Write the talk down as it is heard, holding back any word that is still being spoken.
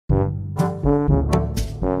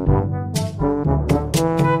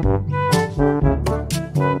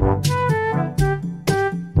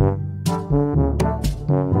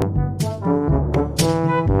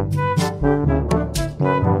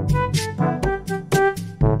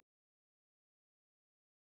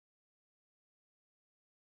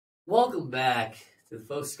Welcome back to the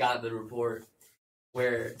Foscottweman Report,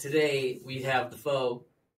 where today we have the foe.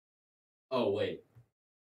 Oh, wait.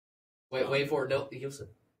 Wait for it. No, Houston.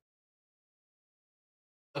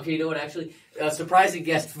 Okay, you know what? Actually, surprising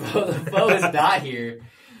guest, the foe is not here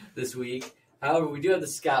this week. However, we do have the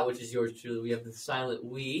Scott, which is yours truly. We have the silent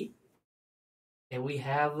we, and we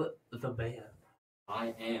have the man.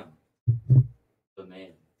 I am the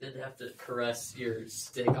man. Didn't have to caress your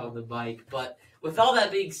stick on the mic, but with all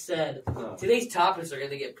that being said, today's topics are going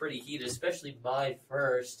to get pretty heated, especially mine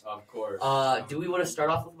first. Of course. Do we want to start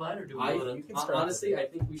off with mine, or do we want to? Honestly, I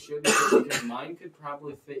think we should because mine could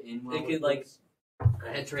probably fit in well. It could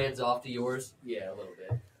head trans off to yours. Yeah, a little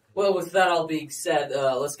bit. Well, with that all being said,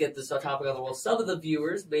 let's get this topic on the wall. Some of the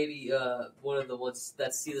viewers, maybe one of the ones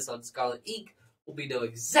that see this on Scarlet Ink, will know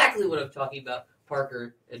exactly what I'm talking about.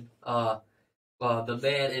 Parker and the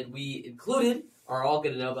man and we included are all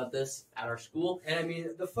going to know about this at our school. And I mean,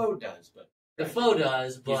 the foe does,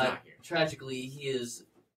 but tragically he is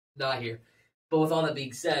not here. But with all that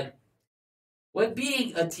being said, when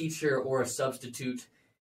being a teacher or a substitute,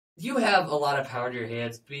 you have a lot of power in your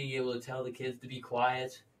hands, being able to tell the kids to be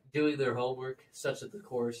quiet, doing their homework, such as the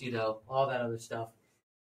course, all that other stuff.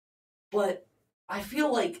 But I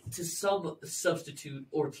feel like to some substitute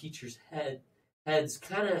or teachers' heads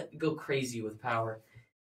kind of go crazy with power.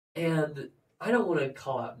 And I don't want to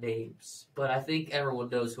call out names, but I think everyone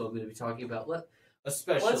knows who I'm going to be talking about. Let's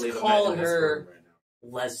call her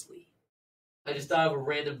Leslie. I just thought of a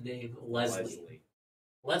random name, Leslie.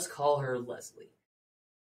 Let's call her Leslie.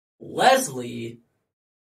 Leslie,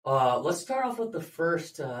 let's start off with the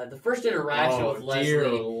first interaction with Leslie. Dear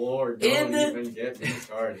Lord, don't even get me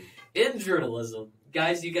started. In journalism.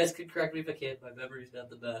 Guys, you guys can correct me if I can. My memory's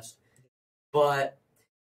not the best. But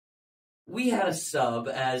we had a sub,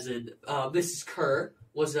 as in Mrs. Kerr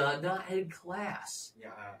was not in class. Yeah,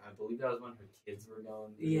 I believe that was when her kids were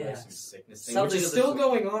gone. Yeah, some sickness thing, which is still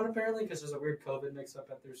going on apparently because there's a weird COVID mix-up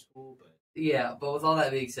at their school. But yeah, but with all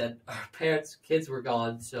that being said, our kids were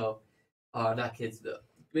gone, so not kids though.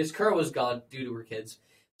 Miss Kerr was gone due to her kids,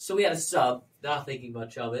 so we had a sub, not thinking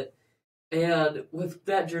much of it. And with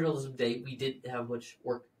that journalism day, we didn't have much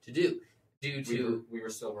work to do due to we were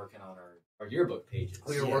still working on our yearbook pages.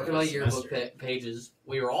 We were working on yearbook pages.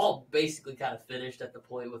 We were all basically kind of finished at the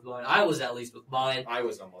point with mine. I was at least with mine. I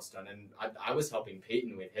was almost done, and I was helping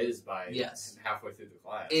Peyton with his by halfway through the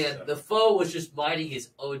class. And the foe was just minding his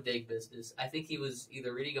own dang business. I think he was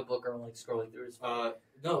either reading a book or scrolling through his phone.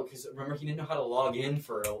 No, because remember he didn't know how to log in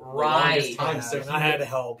for the longest time, yeah, so I had to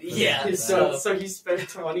help. Yeah, so he spent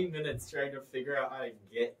 20 minutes trying to figure out how to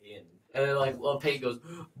get in. And then Peyton goes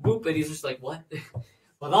boop, and he's just like, what?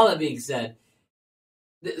 With all that being said,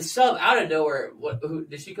 the sub out of nowhere. Who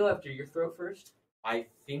did she go after? Your throat first? I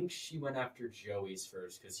think she went after Joey's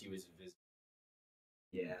first because he was visiting.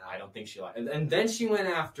 Yeah, I don't think she liked, and then she went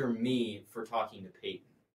after me for talking to Peyton.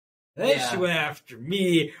 Then she went after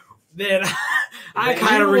me. Then I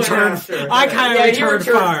kind of returned. I kind of returned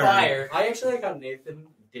fire. I actually like how Nathan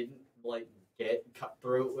didn't get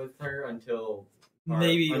cutthroat with her until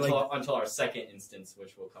our second instance,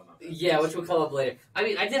 which will come up. Yeah, which will come up later. I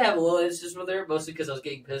mean, I did have a little instance with her, mostly because I was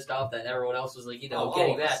getting pissed off that everyone else was getting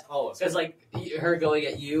that. Because her going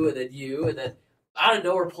at you, and then out of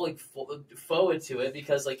nowhere pulling foe into it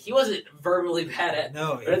because he wasn't verbally bad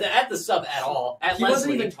at the sub at all. He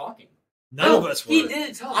wasn't even talking. None of us were. He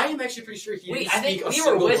didn't talk. I am actually pretty sure he didn't speak I think a we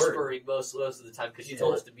single were whispering word. most of the time because she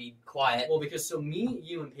told us to be quiet. Well, because me,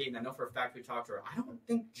 you, and Peyton, I know for a fact we talked to her. I don't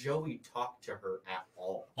think Joey talked to her at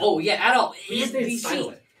all. Oh, yeah, at all. He stayed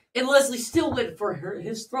silent. And Leslie still went for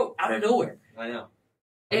his throat out of nowhere. I know.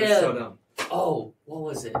 And, so dumb. Oh, what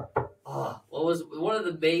was it? One of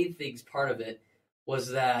the main things, part of it,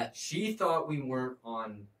 was that she thought we weren't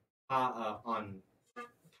on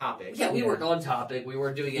topic. Yeah, we weren't on topic. We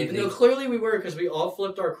weren't doing anything. No, clearly we were because we all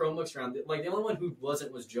flipped our Chromebooks around. The only one who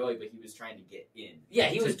wasn't was Joey, but he was trying to get in. Yeah,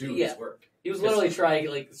 he was doing his work. He was literally trying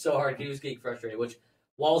so hard. He was getting frustrated. Which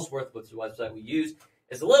Wallsworth, which is the website we use,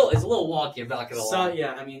 is a little wonky. I'm not gonna lie.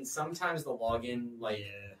 Yeah, I mean sometimes the login,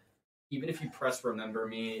 even if you press remember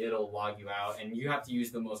me, it'll log you out, and you have to use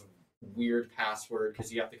the most weird password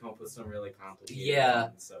because you have to come up with some really complicated. Yeah.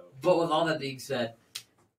 One, so. But with all that being said,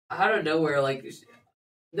 out of nowhere,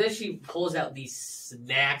 then she pulls out these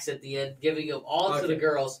snacks at the end, giving them all to the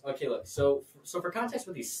girls. Okay, look. So for context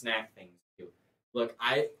with these snack things, look,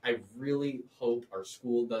 I really hope our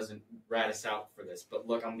school doesn't rat us out for this. But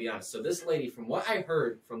look, I'm gonna be honest. So this lady, from what I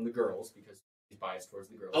heard from the girls, because she's biased towards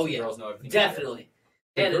the girls. Oh the yeah, girls know everything. Definitely.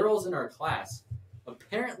 The girls in our class,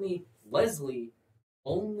 apparently Leslie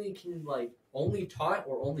only taught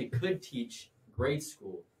or only could teach grade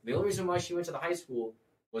school The only reason why she went to the high school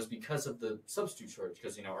was because of the substitute shortage,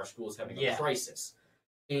 because, our school is having a crisis.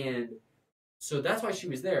 And so that's why she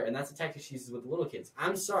was there, and that's the tactic she uses with the little kids.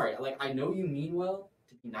 I'm sorry. I know you mean well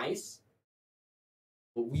to be nice,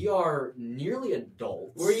 but we are nearly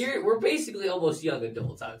adults. We're basically almost young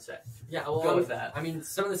adults, I would say. Yeah, well, go with that. I mean,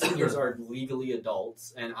 some of the seniors are legally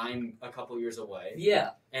adults, and I'm a couple years away.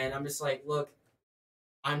 Yeah. And I'm just like, look,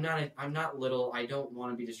 I'm not little. I don't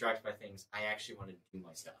want to be distracted by things. I actually want to do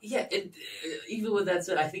my stuff. Yeah, and even with that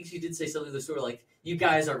said, I think she did say something of the sort of like, you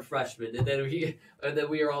guys are freshmen, and then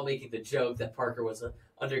we were all making the joke that Parker was an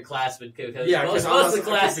underclassman because most of the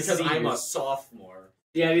class because I'm a sophomore.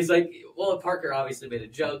 Yeah, and he's like, well, Parker obviously made a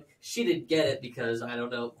joke. She didn't get it because, I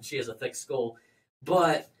don't know, she has a thick skull.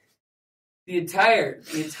 But the entire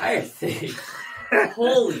thing,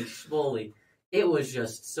 holy schmoly, it was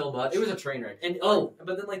just so much. It was a train wreck. And but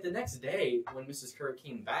then the next day when Mrs. Kerr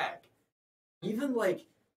came back, even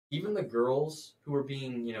the girls who were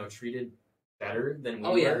being, treated better than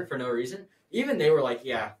we were for no reason, even they were like,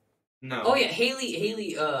 yeah, no. Oh yeah,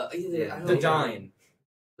 Haley the Dine.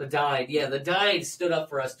 The Dine stood up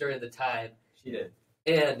for us during the time. She did.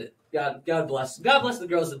 And God bless the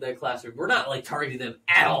girls in their classroom. We're not targeting them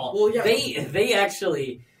at all. Well, yeah, they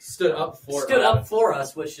actually stood up for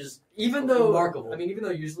us, which is remarkable. I mean, even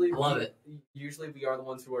though usually we are the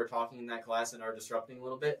ones who are talking in that class and are disrupting a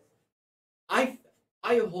little bit. I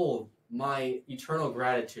hold my eternal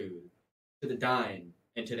gratitude to the Dine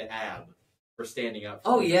and to the AB for standing up.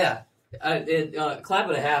 For me. Yeah, clap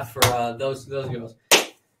and a half for those girls.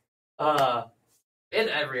 And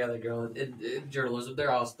every other girl in journalism,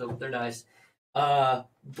 they're awesome. They're nice.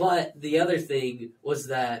 But the other thing was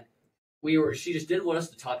that she just didn't want us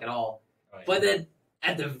to talk at all. Right. But then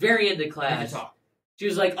at the very end of class, she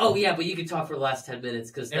was like, "Oh yeah, but you can talk for the last 10 minutes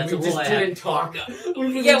because that's a rule I didn't talk."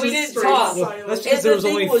 we didn't talk. That's because there was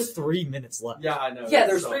only 3 minutes left. Yeah, I know. Yeah,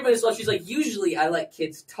 there was 3 minutes left. She's like, "Usually I let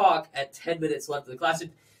kids talk at 10 minutes left of the class."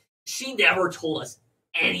 And she never told us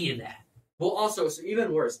any of that. Well, also, so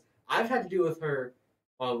even worse, I've had to do with her.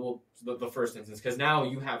 The first instance, because now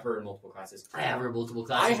you have her in multiple classes. I have her in multiple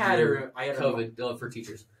classes. I had her COVID for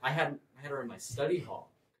teachers. I had her in my study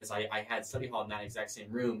hall because I had study hall in that exact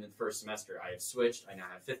same room in the first semester. I have switched. I now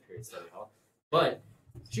have 5th period study hall, but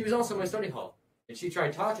she was also in my study hall, and she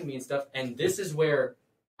tried talking to me and stuff. And this is where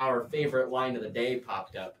our favorite line of the day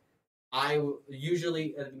popped up. I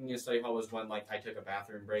usually at the beginning of study hall was when I took a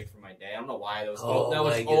bathroom break for my day. I don't know why that was. That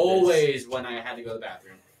was always when I had to go to the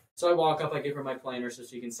bathroom. So I walk up, I give her my planner so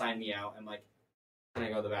she can sign me out. I'm like, can I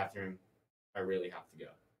go to the bathroom? I really have to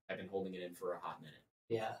go. I've been holding it in for a hot minute.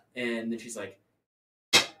 Yeah. And then she's like,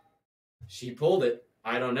 she pulled it.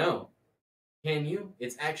 I don't know. Can you?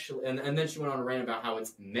 It's actually, and then she went on a rant about how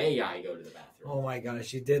it's, may I go to the bathroom? Oh my gosh,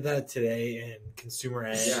 she did that today in Consumer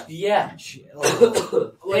Ed. Yeah.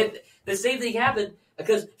 And the same thing happened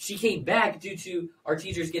because she came back due to our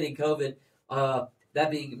teachers getting COVID,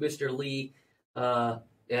 that being Mr. Lee,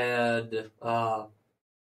 and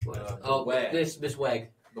Miss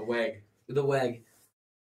Weg. The Weg.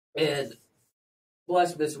 And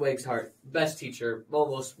bless Miss Weg's heart. Best teacher.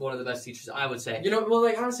 Almost one of the best teachers, I would say.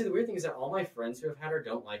 Honestly, the weird thing is that all my friends who have had her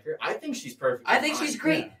don't like her. I think she's perfect. I think she's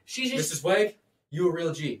great. Yeah. She's just... Mrs. Weg, you a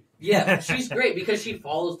real G. Yeah, she's great because she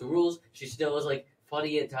follows the rules. She still is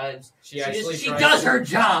funny at times. She does her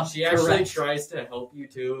job. She actually tries to help you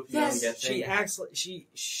too. If you don't get things.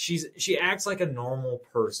 She acts like a normal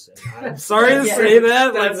person. I'm sorry to say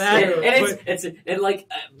that like that.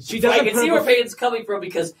 She doesn't. I can see where Peyton's coming from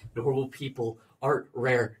because normal people aren't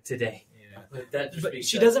rare today. Yeah, but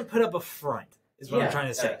she doesn't put up a front. Is what I'm trying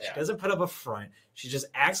to say. She doesn't put up a front. She just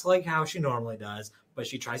acts like how she normally does, but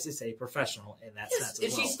she tries to stay professional in that sense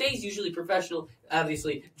as well. She stays usually professional.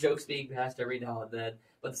 Obviously, jokes being passed every now and then,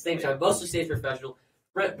 but at the same time, mostly stays professional.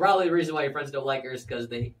 Probably the reason why your friends don't like her is because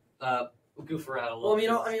they goof around a little.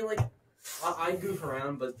 Well, I goof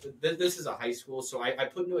around, but this is a high school, so I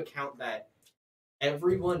put into account that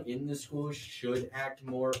everyone in the school should act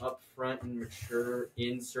more upfront and mature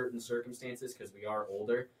in certain circumstances because we are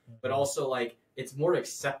older, but also it's more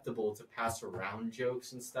acceptable to pass around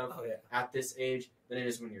jokes and stuff at this age than it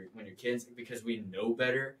is when you're kids because we know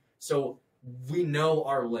better. So we know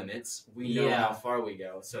our limits. We know how far we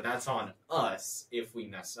go. So that's on us if we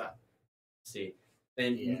mess up. See,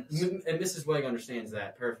 and Mrs. Weg understands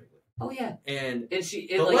that perfectly. Oh yeah, and she.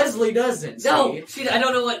 But Leslie doesn't. No, she. I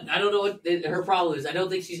don't know what her problem is. I don't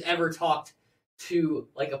think she's ever talked to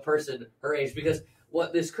a person her age because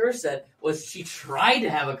what Miss Kerr said was she tried to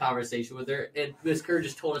have a conversation with her, and Miss Kerr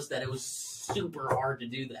just told us that it was super hard to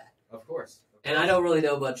do that. Of course. And I don't really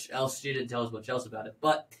know much else. She didn't tell us much else about it.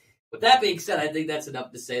 But With that being said, I think that's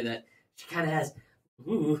enough to say that she kind of has.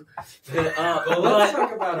 Ooh. Well, let's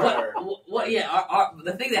talk about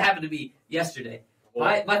the thing that happened to me yesterday.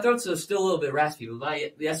 My throat's still a little bit raspy,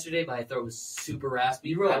 but yesterday my throat was super raspy.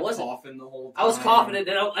 You were coughing the whole time. I was coughing, and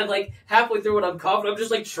then I'm like halfway through when I'm coughing, I'm just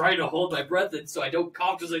like trying to hold my breath in so I don't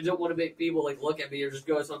cough because I don't want to make people like look at me or just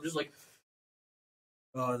go. So I'm just like,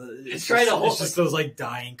 it's trying to hold. It's just those like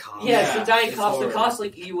dying coughs. Yeah, it's the dying coughs. The coughs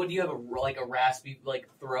like when you have a raspy like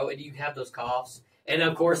throat and you have those coughs, and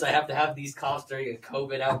of course I have to have these coughs during a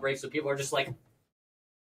COVID outbreak, so people are just like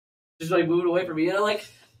moving away from me, and I'm like.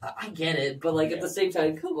 I get it, but at the same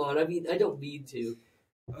time, come on. I mean, I don't need to.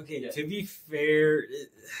 Okay, to be fair,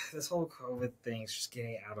 this whole COVID thing's just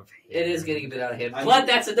getting out of hand. It is getting a bit out of hand. But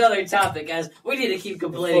that's another topic, guys. We need to keep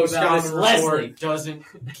complaining about this. Leslie doesn't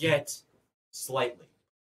get slightly.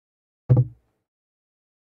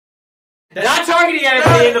 Not targeting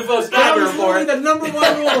anybody in the Foscottweman Report. The number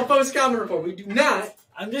one rule of the Foscottweman Report. We do not.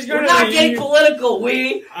 We're not getting political,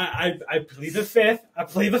 I plead the fifth. I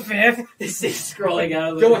plead the fifth. This is scrolling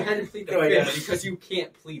out of the... Go ahead and plead the fifth, because you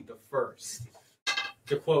can't plead the first.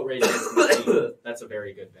 To quote Ray Johnson, that's a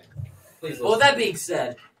very good thing. Please listen. Well, that being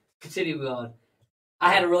said, continuing on,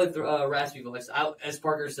 I had a really raspy voice. As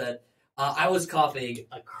Parker said, I was coughing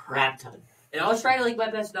a crap ton. And I was trying to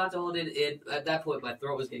my best not to hold it in. At that point, my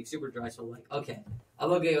throat was getting super dry, so I'm like, okay, I'm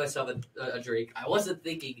going to get myself a drink. I wasn't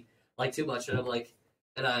thinking too much, and I'm like...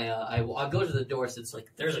 And I go to the door since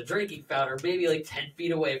there's a drinking fountain maybe 10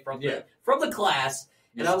 feet away from the class,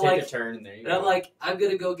 and I'm take a turn and there you go. I'm like, I'm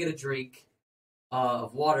gonna go get a drink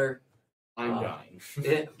of water. I'm dying.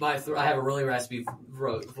 I have a really raspy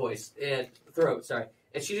voice and throat. Sorry,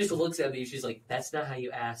 and she just looks at me. And she's like, "That's not how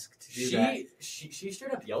you ask to do that." She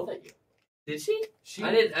straight up yelled at you. Did she?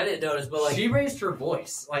 I didn't notice, but she raised her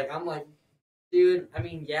voice. I'm like, dude. I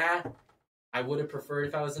mean, yeah. I would have preferred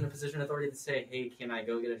if I was in a position of authority to say, hey, can I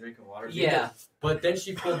go get a drink of water? Yeah. But then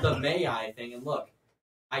she pulled the may I thing, and look,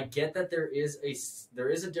 I get that there is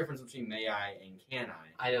a difference between may I and can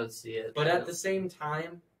I. I don't see it. But at the same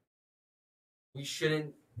time, we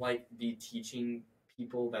shouldn't be teaching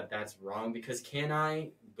people that that's wrong, because can I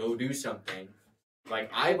go do something?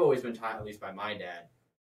 I've always been taught, at least by my dad,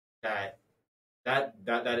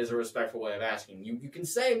 that is a respectful way of asking. You can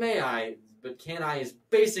say may I, but can I is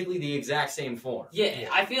basically the exact same form. Yeah,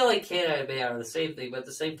 I feel like can I and may I are the same thing, but at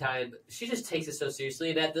the same time, she just takes it so seriously.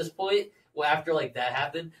 And at this point, after that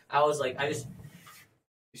happened, I was like, I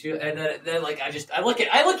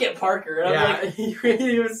look at Parker, and I'm like,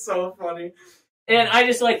 he was so funny. And I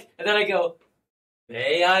just and then I go,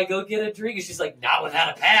 may I go get a drink? And she's like, not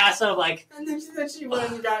without a pass. And I'm like... And then she went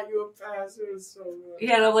and got you a pass. It was so good.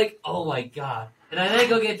 Yeah, and I'm like, oh my god. And then I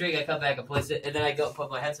go get a drink, I come back and place it, and then I go put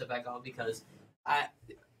my headset back on because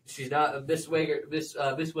she's not... Miss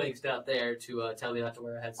Wig's not there to tell me not to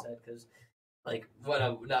wear a headset because, when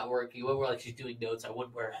I'm not working, when she's doing notes, I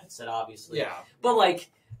wouldn't wear a headset, obviously. Yeah. But,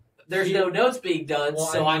 there's no notes being done,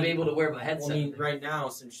 I'm able to weir my headset. Right now,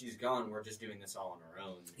 since she's gone, we're just doing this all on our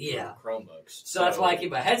own. Yeah. Chromebooks. So that's why I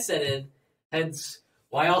keep my headset in, hence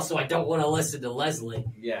why also I don't want to listen to Leslie.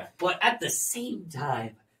 Yeah. But at the same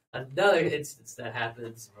time, another instance that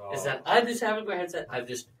happens is that I'm just having my headset, I'm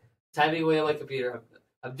just typing away on my computer,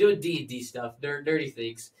 I'm doing D&D stuff, nerdy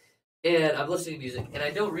things, and I'm listening to music, and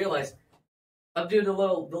I don't realize... I'm doing the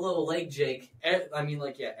little leg jig. I mean,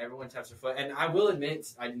 everyone taps their foot. And I will admit,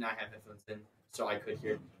 I did not have headphones in, so I could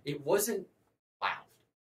hear it. It wasn't loud.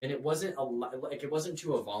 And it wasn't it wasn't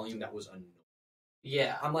to a volume that was annoying.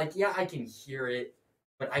 Yeah. I'm like, yeah, I can hear it,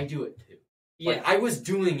 but I do it too. Yeah. I was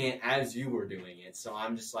doing it as you were doing it, so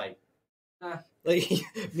I'm just like,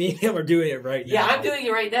 me and him are doing it right now. Yeah, I'm doing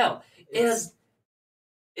it right now. And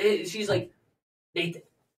she's like, Nathan.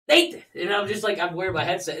 And I'm just I'm wearing my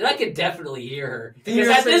headset, and I can definitely hear her. Because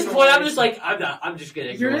at this point, I'm just I'm just gonna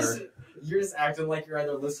ignore her. You're just acting like you're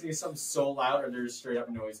either listening to something so loud or they're just straight up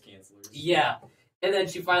noise cancelers. Yeah. And then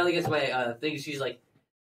she finally gets my thing. She's like,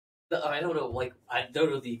 I don't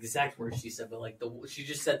know the exact words she said, but she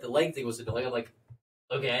just said the leg thing was annoying. I'm like,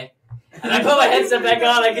 okay. And I put my headset back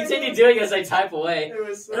on. I continue doing it as I type away.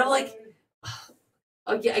 So and I'm like,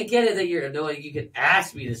 okay, I get it that you're annoying. You can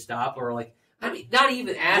ask me to stop, or not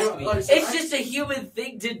even ask me. It's just a human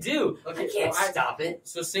thing to do. Okay, I can't stop it.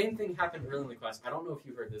 So same thing happened early in the class. I don't know if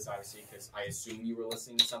you heard this, obviously, because I assume you were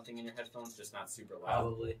listening to something in your headphones, just not super loud.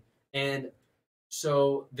 Probably. And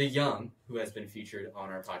so the young, who has been featured on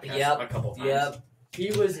our podcast a couple times,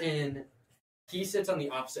 he sits on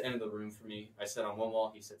the opposite end of the room from me. I sit on one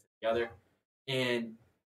wall, he sits on the other. And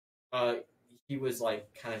he was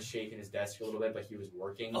kind of shaking his desk a little bit, but he was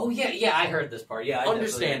working. Oh, yeah, I heard this part. Yeah,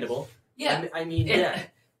 understandable. Yeah, I mean, yeah.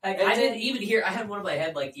 I didn't even hear. I had one of my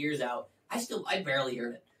head like ears out. I barely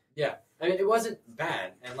heard it. Yeah, I mean, it wasn't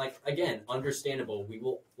bad, and like again, understandable. We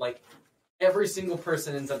will like every single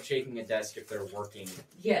person ends up shaking a desk if they're working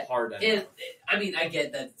hard enough. I mean, I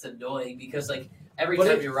get that it's annoying because like every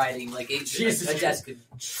time you're writing, like a desk could.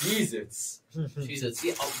 Jesus.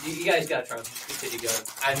 Yeah, you guys got to try to continue going.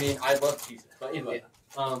 I mean, I love Jesus, but anyway.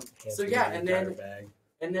 So yeah, and then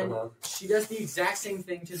she does the exact same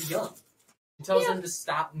thing to the young. She tells them to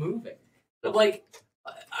stop moving. But like,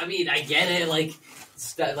 I mean, I get it, like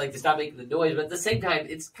to stop making the noise, but at the same time,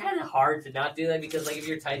 it's kind of hard to not do that because like if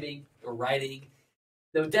you're typing or writing,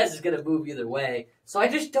 the desk is going to move either way. So I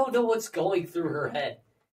just don't know what's going through her head.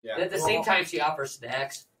 Yeah. And at the same time, she offers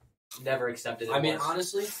snacks. Never accepted it. I mean,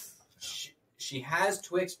 honestly, she has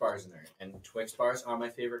Twix bars in there, and Twix bars are my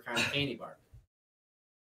favorite kind of candy bar.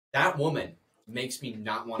 That woman makes me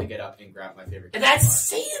not want to get up and grab my favorite. And that's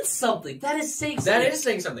saying something. That is saying something. That is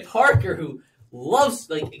saying something. Parker, who loves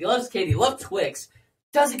candy, loves Twix,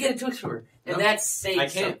 doesn't get a Twix for her, and that's saying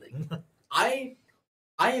something. I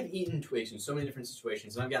have eaten Twix in so many different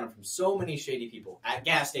situations, and I've gotten them from so many shady people at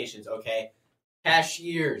gas stations. Okay,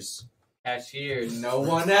 cashiers, no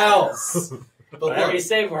one else. But whatever you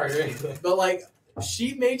say, Parker. But like,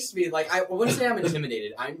 she makes me like. I wouldn't say I'm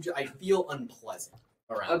intimidated. I feel unpleasant.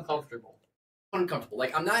 Uncomfortable.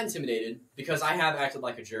 Like, I'm not intimidated because I have acted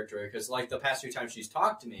like a jerk to her. Because, like, the past 2 times she's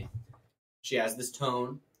talked to me, she has this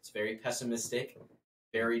tone. It's very pessimistic,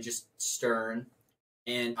 very just stern.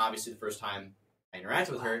 And obviously, the first time I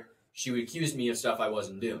interacted with her, she would accuse me of stuff I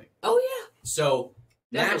wasn't doing. Oh, yeah. So,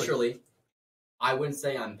 naturally, I wouldn't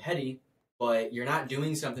say I'm petty, but you're not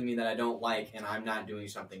doing something to me that I don't like, and I'm not doing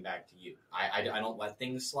something back to you. I don't let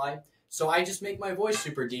things slide. So I just make my voice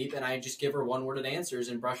super deep, and I just give her one-worded answers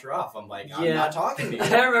and brush her off. I'm like, I'm not talking to you.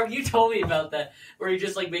 I remember you told me about that, where you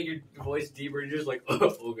just like make your voice deeper, and you're just like,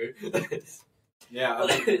 oh, okay. Yeah.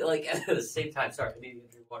 Like at the same time. Sorry, I need to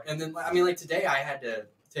get drink water. And then, I mean, like today, I had to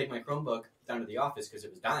take my Chromebook down to the office because it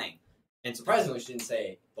was dying. And surprisingly, she didn't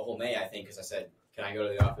say the whole May, I think, because I said, can I go to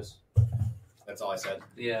the office? That's all I said.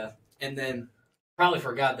 Yeah. And then... Probably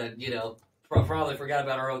forgot that, probably forgot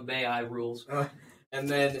about our own May I rules. And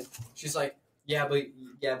then she's like, yeah, but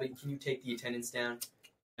can you take the attendance down?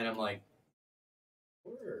 And I'm like,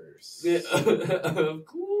 of course. Yeah, of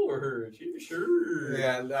course. Yeah, sure.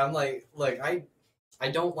 Yeah, and I'm like, I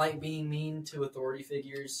don't like being mean to authority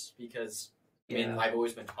figures because, I mean, I've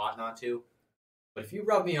always been taught not to. But if you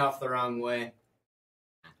rub me off the wrong way,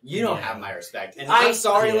 you don't have my respect. And I'm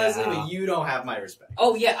sorry, Leslie, but you don't have my respect.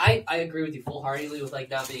 Oh, yeah, I agree with you full-heartedly with, like,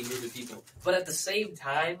 not being rude to people. But at the same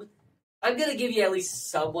time, I'm going to give you at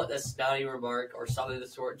least somewhat a snotty remark or something of the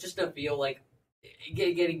sort, just to feel like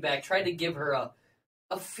getting back, trying to give her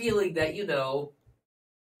a feeling that, you're not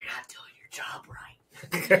doing your job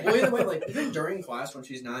right. Well, either way, like, even during class when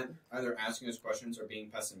she's not either asking us questions or being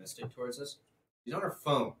pessimistic towards us, she's on her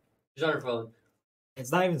phone. She's on her phone. It's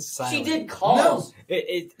not even silent. She did calls.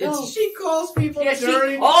 No. She calls people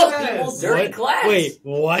during she calls class. people during class. Wait,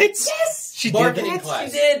 what? Yes. She marketing did class.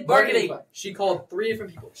 She did marketing. Class. She called 3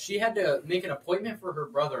 different people. She had to make an appointment for her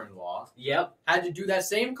brother-in-law. Yep. Had to do that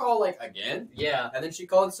same call again. Yeah. And then she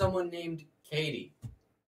called someone named Katie.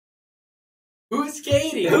 Who's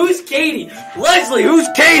Katie? Who's Katie? Leslie, who's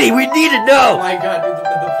Katie? We need to know. Oh my god, the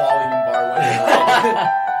volume bar went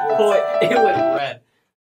red. Boy, it went red.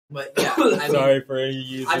 But yeah, sorry for any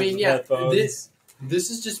users. I mean, yeah, this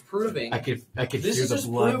is just proving. I could this hear is the just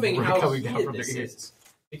blood proving how coming down heated from their this ears. is.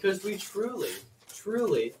 Because we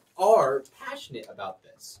truly are passionate about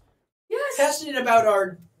this. Yes. Passionate about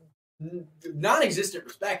our non-existent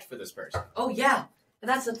respect for this person. Oh yeah, and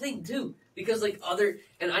that's the thing too. Because I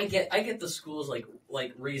get the schools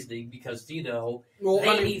like reasoning because they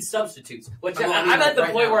need substitutes. Which I'm at the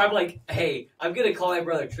point where I'm like, hey, I'm gonna call my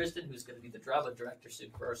brother Tristan, who's gonna be the drama director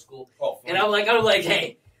soon for our school, and I'm like,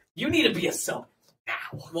 hey, you need to be a sub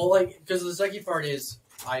now. Well, because the sucky part is,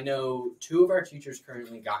 I know 2 of our teachers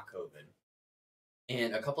currently got COVID,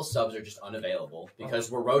 and a couple subs are just unavailable because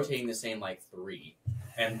we're rotating the same 3,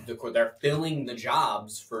 and they're filling the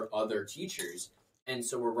jobs for other teachers. And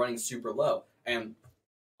so we're running super low. And,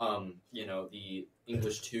 the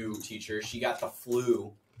English 2 teacher, she got the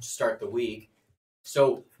flu to start the week.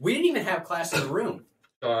 So we didn't even have class in the room.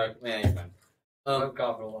 Sorry. Yeah, you're fine. I'm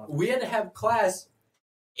coughing a lot. We had to have class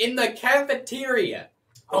in the cafeteria.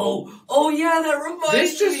 Oh yeah, that reminds me.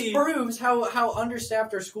 This just proves how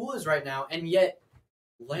understaffed our school is right now. And yet,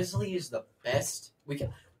 Leslie is the best we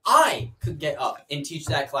can... I could get up and teach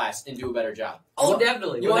that class and do a better job. Oh,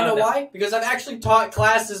 definitely. You want to know why? Because I've actually taught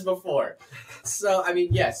classes before. So, I mean,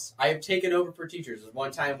 yes, I have taken over for teachers. There's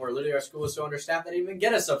one time where literally our school was so understaffed they didn't even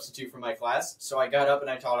get a substitute for my class, so I got up and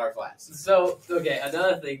I taught our class. So, okay,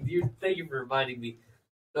 another thing. Thank you for reminding me.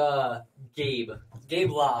 Gabe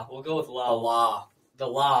Law. We'll go with Law. The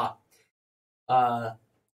Law.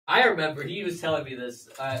 I remember he was telling me this,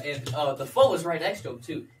 and the phone was right next to him,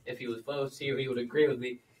 too. If he was close here, he would agree with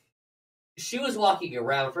me. She was walking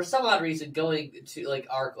around, for some odd reason, going to, like,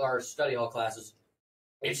 our study hall classes.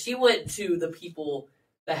 And she went to the people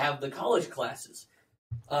that have the college classes.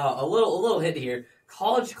 A little hint here.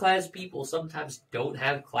 College class people sometimes don't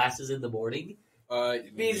have classes in the morning.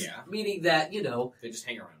 Meaning that, you know... They just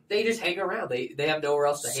hang around. They have nowhere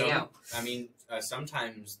else to hang out. I mean,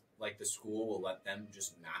 sometimes, like, the school will let them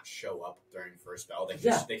just not show up during first bell.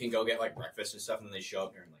 They can go get, like, breakfast and stuff, and then they show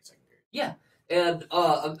up during, like, second period. Yeah. And,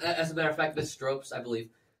 as a matter of fact, Miss Stropes, I believe,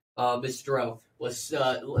 Miss Stroh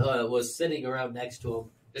was sitting around next to him,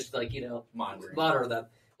 just, like, you know, monitor them,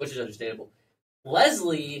 which is understandable.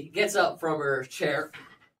 Leslie gets up from her chair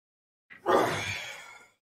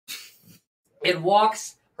and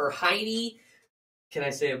walks her hiney, can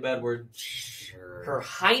I say a bad word? Sure. Her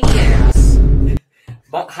hiney ass,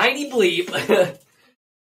 but hiney bleep,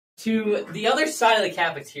 to the other side of the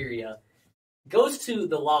cafeteria, goes to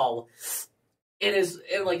the lull, and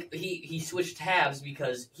he switched tabs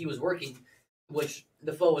because he was working, which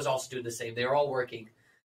the foe was also doing the same. They were all working.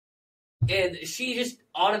 And she just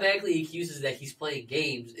automatically accuses that he's playing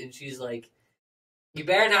games, and she's like, you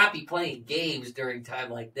better not be playing games during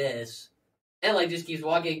time like this. And, like, just keeps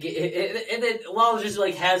walking. And then Lal just,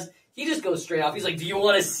 like, he just goes straight off. He's like, do you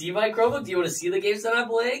want to see my Chromebook? Do you want to see the games that I'm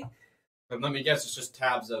playing? But let me guess, it's just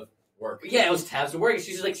tabs of work. Yeah, it was tabs of work. And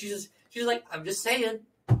she's like, I'm just saying.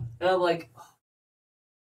 And I'm like,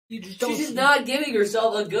 she's just not giving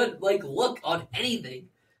herself a good, like, look on anything.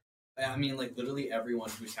 I mean, like, literally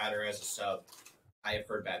everyone who's had her as a sub, I have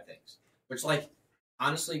heard bad things. Which, like,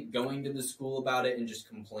 honestly, going to the school about it and just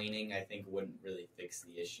complaining, I think, wouldn't really fix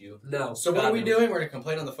the issue. No. So what are we doing? We're going to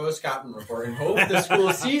complain on the Foscottweman Report and hope the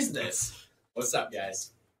school sees this. What's up,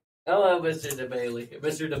 guys? Hello, Mr. DeBailey.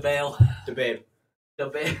 Mr. DeBale. DeBabe.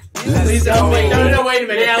 DeBabe. Please don't wait. No, wait a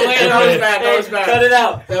minute. Yeah, wait a minute. That was bad. That was bad. Cut it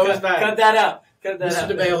out. That was bad. Cut that out. Cut that Mr. out.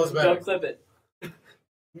 DeBale is better. Don't clip it.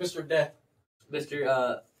 Mr. De.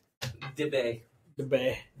 Mr. DeBay.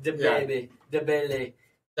 DeBay. DeBaby. DeBailey.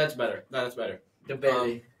 That's better. That's better.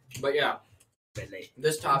 DeBailey. But yeah, Billy.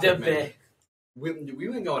 this topic, man, DeBay.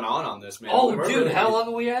 we've been going on this, man. Oh, dude, how long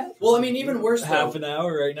are we at? Well, I mean, even worse, Half though. an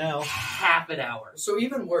hour right now. Half an hour. So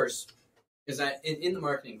even worse is that in the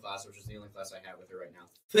marketing class, which is the only class I have with her right now,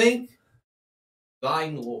 thank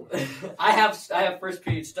thine Lord. I have first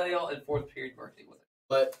period study hall and fourth period marketing with it.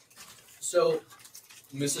 But so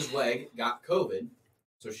Mrs. Weg got COVID,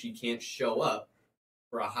 so she can't show up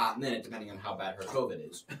for a hot minute, depending on how bad her COVID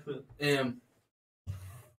is. And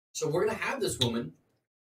so we're gonna have this woman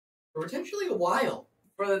for potentially a while.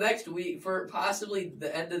 For the next week, for possibly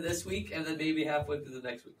the end of this week, and then maybe halfway through the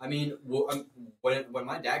next week. I mean, when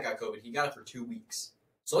my dad got COVID, he got it for 2 weeks.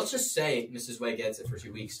 So let's just say Mrs. Way gets it for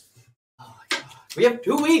 2 weeks. Oh my god. We have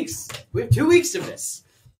 2 weeks. We have 2 weeks of this.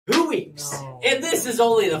 2 weeks. No. And this is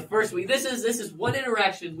only the first week. This is one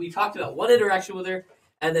interaction. We talked about one interaction with her,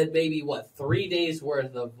 and then maybe 3 days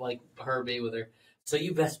worth of like her being with her. So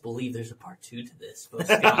you best believe there's a part 2 to this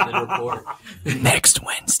Foscottweman Report. Next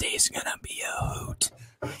Wednesday's gonna be a hoot.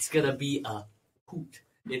 It's gonna be a hoot.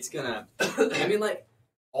 It's gonna. I mean, like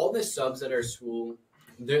all the subs at our school,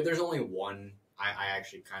 there's only one I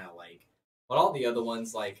actually kind of like, but all the other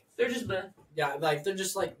ones, like They're just meh. yeah, like they're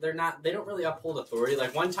just like they don't really uphold authority.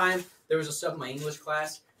 Like one time there was a sub in my English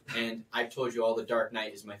class, and I've told you all The Dark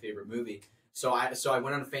Knight is my favorite movie. So I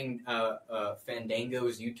went on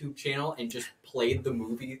Fandango's YouTube channel and just played the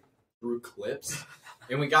movie through clips.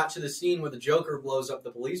 And we got to the scene where the Joker blows up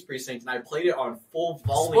the police precinct, and I played it on full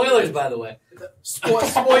volume. Spoilers, by the way.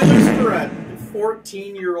 Spoilers for a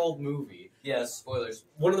 14-year-old movie. Yes, spoilers.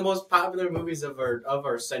 One of the most popular movies of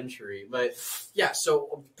our century. But yeah,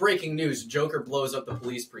 so breaking news: Joker blows up the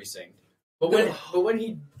police precinct. But when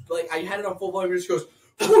he I had it on full volume, it just goes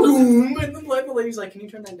boom, and then the lady's like, "Can you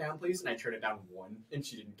turn that down, please?" And I turned it down 1, and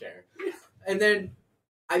she didn't care. And then,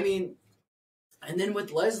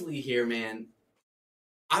 with Leslie here, man,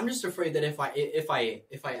 I'm just afraid that if I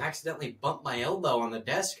accidentally bump my elbow on the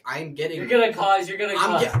desk, I'm getting. You're gonna cause.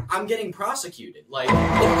 I'm getting prosecuted. Like You're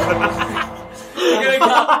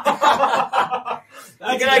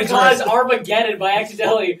gonna cause Armageddon by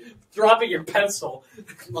accidentally dropping your pencil.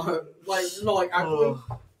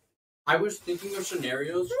 I was thinking of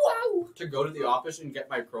scenarios to go to the office and get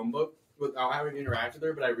my Chromebook without having to interact with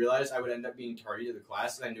her, but I realized I would end up being tardy to the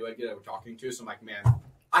class, and I knew I'd get over talking to. So I'm like, man,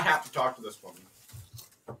 I have to talk to this woman.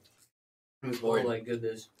 Oh my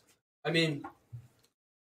goodness. I mean,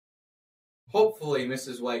 hopefully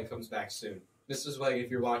Mrs. White comes back soon. Mrs. White, if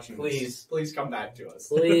you're watching this, please come back to us.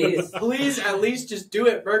 Please. Please at least just do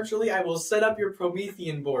it virtually. I will set up your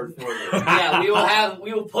Promethean board for you. Yeah,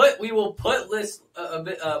 we'll put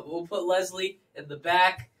Leslie in the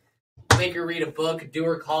back, make her read a book, do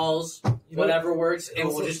her calls, whatever works, and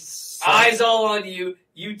we'll just eyes all on you.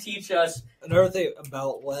 You teach us. Another thing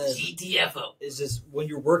about Les GTFO is just when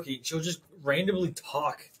you're working, she'll just randomly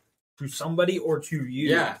talk to somebody or to you.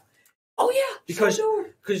 Yeah. Oh yeah, because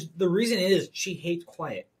the reason is she hates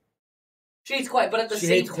quiet. She hates quiet, but at the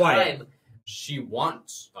same time, she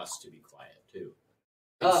wants us to be quiet too.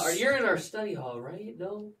 You're in our study hall, right?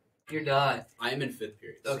 No, you're not. I'm in 5th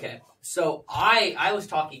period. Okay, so I was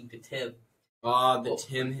talking to Tim.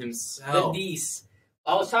 Tim himself. The niece.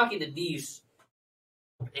 I was talking to niece,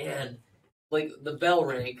 and like the bell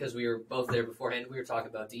rang because we were both there beforehand. We were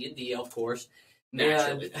talking about D&D, of course,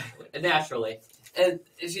 naturally. And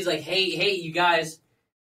she's like, "Hey, you guys,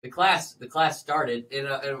 the class started," and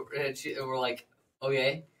we're like,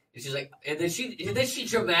 "Okay." And she's like, and then she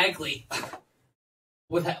dramatically,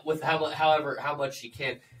 with how much she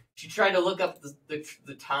can, she tried to look up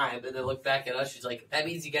the time and then look back at us. She's like, "That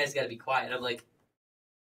means you guys got to be quiet." And I'm like,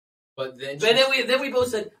 but then we both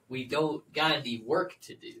said we don't got any work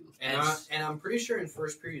to do, and I'm pretty sure in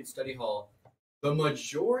 1st period study hall, the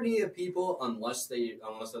majority of people, unless they're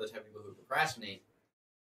the type of people who procrastinate,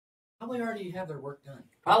 probably already have their work done.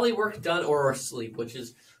 Probably work done or asleep, which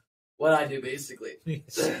is what I do basically.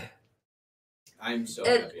 I'm so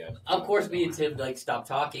and, happy. Of course, me and Tim stop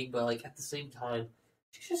talking, but at the same time,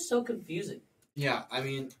 she's just so confusing. Yeah, I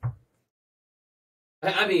mean,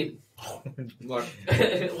 look,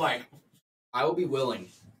 I will be willing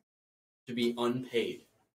to be unpaid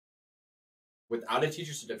without a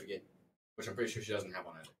teacher certificate, which I'm pretty sure she doesn't have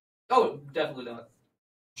on it. Oh, definitely not.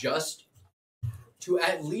 Just to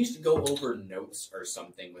at least go over notes or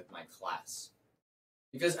something with my class.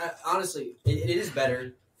 Because honestly, it is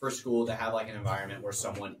better for school to have an environment where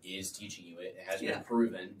someone is teaching you it. It has been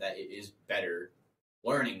proven that it is better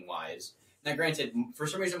learning-wise. Now granted, for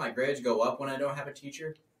some reason my grades go up when I don't have a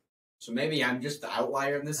teacher. So maybe I'm just the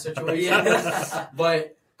outlier in this situation.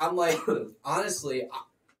 But I'm honestly,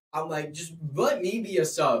 I'm just let me be a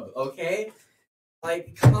sub, okay?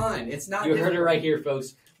 Come on, it's not. You heard it right here,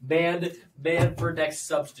 folks. Man for next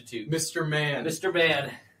substitute. Mr. Man. Mr.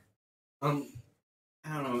 Man. I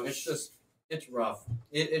don't know. It's rough.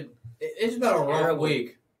 It's been a rough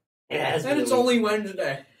week. It has been. And it's only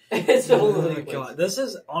Wednesday. It's only Wednesday. God, this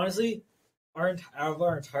is honestly out of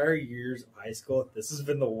our entire years of high school. This has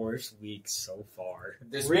been the worst week so far.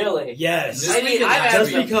 Really? Yes.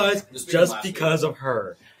 Just because of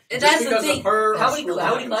her. And that's the thing. How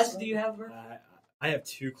many classes do you have of her? I have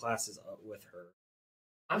 2 classes with her.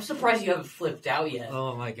 I'm surprised you haven't flipped out yet.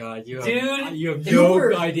 Oh my god, you have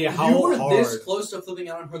no idea how hard. You were hard. This close to flipping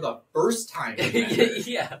out on her the first time.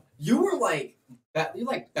 Yeah. You were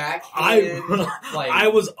backhanded. I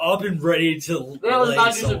was up and ready to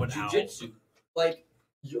lay someone out.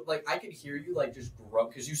 I could hear you just groan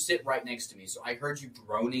because you sit right next to me, so I heard you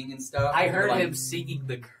groaning and stuff. I heard him singing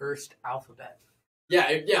the cursed alphabet.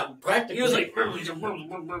 Yeah, practically. He was like,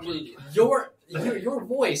 your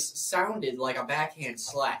voice sounded like a backhand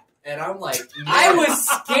slap, and I'm like, no. I was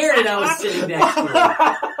scared, and I was sitting next to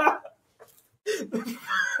her.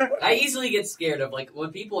 I easily get scared of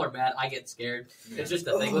when people are mad. I get scared. It's just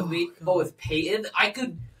a thing with me. God. But with Peyton, I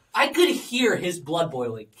could hear his blood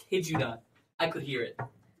boiling. Kid you not, I could hear it.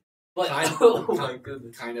 But oh my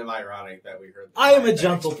goodness, kind of ironic that we heard. I am a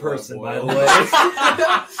gentle person, by the way.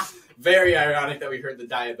 Very ironic that we heard the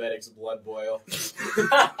diabetics blood boil.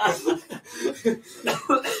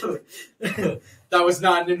 That was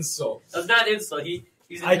not an insult. That was not an insult.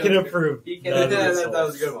 I can approve. That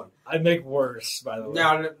was a good one. I make worse, by the way.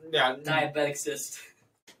 Yeah. Diabetic cyst.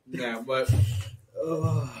 Yeah, but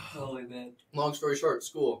holy man. Long story short,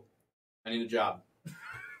 school. I need a job.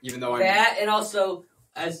 Even though I'm and also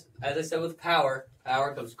as I said with power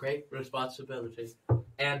comes great responsibility.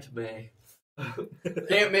 Aunt May.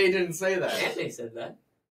 Aunt May didn't say that. Aunt May said that.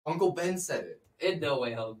 Uncle Ben said it. In No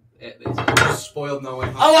Way Home. Aunt May said that. Spoiled No Way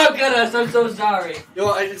Home. Oh my goodness, I'm so sorry.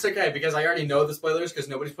 It's okay because I already know the spoilers because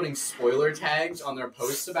nobody's putting spoiler tags on their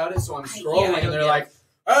posts about it, so I'm scrolling and they're like,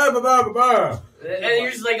 ah, bah, bah, bah, bah. And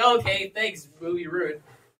you're just like, okay, thanks, movie ruined.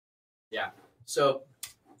 Yeah. So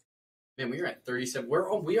Man, we are at 37.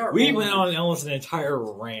 We went on almost an entire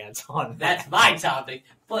rant on That's my topic.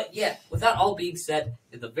 But yeah, with that all being said,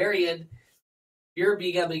 in the very end, if you're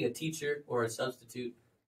becoming a teacher or a substitute,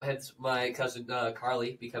 hence my cousin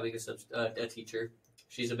Carly becoming a teacher.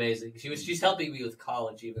 She's amazing. She's helping me with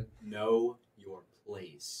college even. Know your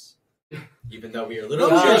place. Even though we are little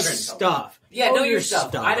know your children. stuff. Yeah, know your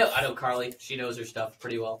stuff. I know Carly. She knows her stuff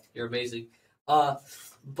pretty well. You're amazing.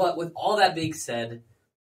 But with all that being said,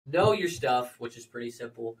 know your stuff, which is pretty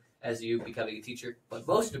simple as you becoming a teacher. But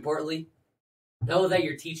most importantly, know that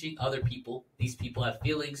you're teaching other people. These people have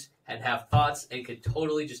feelings and have thoughts and could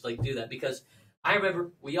totally just like do that. Because I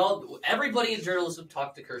remember everybody in journalism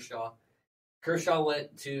talked to Kershaw. Kershaw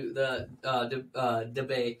went to the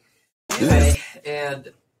debate,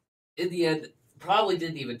 and in the end, probably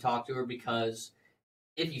didn't even talk to her because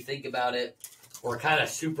if you think about it, we're kind of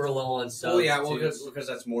super low on substitutes. Well, yeah, because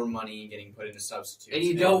that's more money getting put into substitutes. And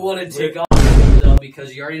you don't want to take off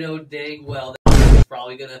because you already know dang well that it's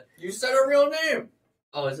probably gonna. You said her real name.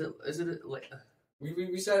 Oh, is it? Like,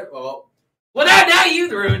 we said well, now you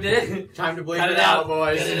ruined it. Time to bleep Cut it out,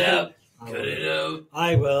 boys. Cut it out. Cut it out.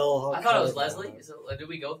 I will. I thought it was Leslie. Did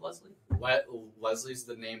we go with Leslie? Leslie's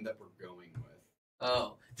the name that we're going with.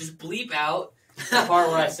 Oh, just bleep out the part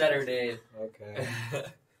where I said her name. Okay.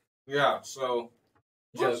 Yeah, so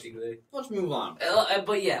Jokingly. let's move on.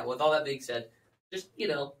 But yeah, with all that being said, just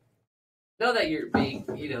know that you're being,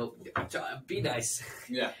 be nice.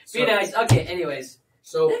 Yeah. Be nice. Okay, anyways.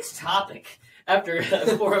 So Next topic. After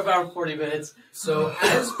 4 hours, 40 minutes. So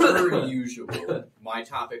as per usual, my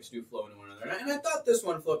topics do flow into one another. And I thought this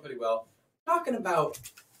one flowed pretty well. Talking about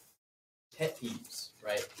pet peeves,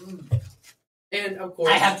 right? And of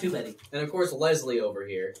course I have too many. And of course Leslie over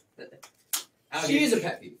here. She's a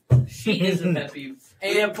pet peeve. She is a pet peeve.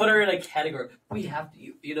 And put her in a category. We have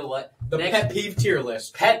to. You know what? The pet peeve tier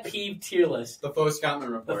list. Pet peeve tier list. The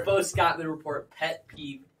Foscottweman Report. The Foscottweman Report. Pet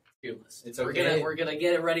peeve tier list. It's okay. We're gonna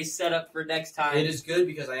get it ready, set up for next time. It is good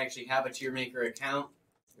because I actually have a tier maker account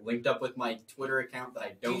linked up with my Twitter account that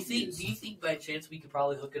I don't use. Do you think by chance we could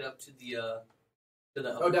probably hook it up to the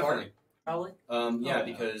Oh, definitely. Probably. Yeah,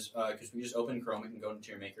 because we just open Chrome, we can go into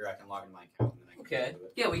tier maker. I can log into my account. And then I can do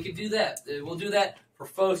it. Yeah, we could do that. We'll do that for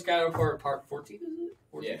Foscottweman Report Part 14. Is it?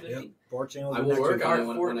 14, Yeah. 15? Yep. Fortunately, I will work on it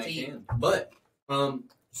when I 14. can. But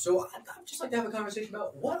so I'd just like to have a conversation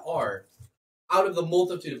about what are, out of the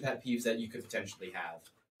multitude of pet peeves that you could potentially have,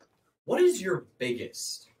 what is your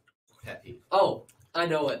biggest pet peeve? Oh, I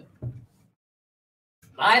know it.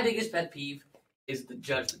 My biggest pet peeve is the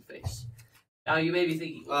judgment face. Now you may be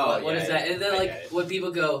thinking, what is that? And then when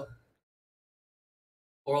people go,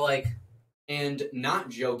 or like, and not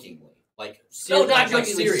jokingly, like no, not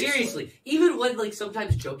jokingly, seriously. Even when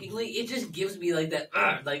sometimes jokingly, it just gives me like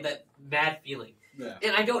that mad feeling. Yeah.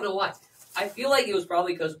 And I don't know why. I feel like it was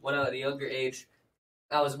probably because when I was at a younger age,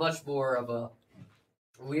 I was much more of a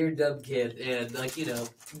weird, dumb kid, and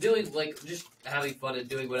doing just having fun and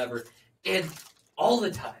doing whatever, and all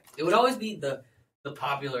the time it would always be the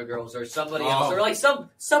popular girls or somebody else or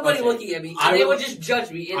somebody looking at me, and they would just judge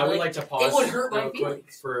me. And, I would like to pause. It would hurt my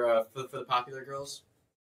feelings for the popular girls.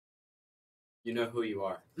 You know who you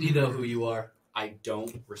are. You know who you are. I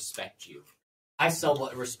don't respect you. I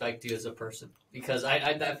somewhat respect you as a person because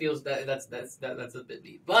that feels that's a bit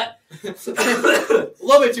mean, but a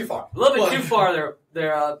little bit too far. A little bit too far there,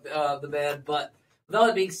 the man. But with all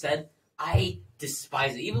that being said, I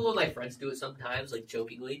despise it. Even when my friends do it sometimes,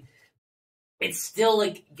 jokingly, it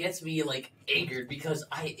still gets me angered because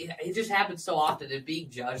it just happens so often. And being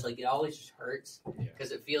judged, it always just hurts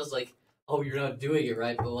because it feels like, oh, you're not doing it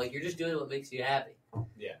right, but you're just doing what makes you happy.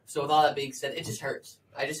 Yeah. So with all that being said, it just hurts.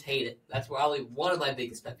 I just hate it. That's probably one of my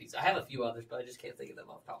biggest pet peeves. I have a few others, but I just can't think of them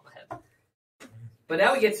off the top of my head. But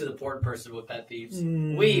now we get to the important person with pet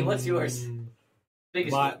peeves. What's yours?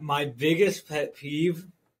 My biggest pet peeve,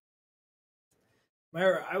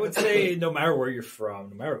 I would say no matter where you're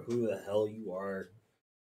from, no matter who the hell you are,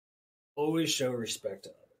 always show respect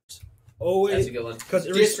to others. Always. That's a good one. Because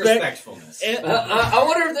disrespectfulness. I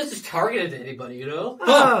wonder if this is targeted to anybody, Whoa.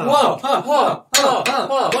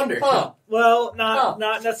 Wonder. Well,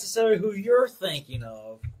 not necessarily who you're thinking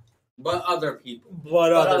of. But other people.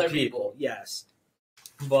 But other people. Yes.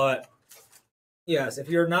 But, yes, if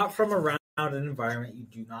you're not from around an environment you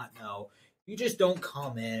do not know, you just don't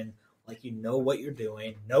come in like you know what you're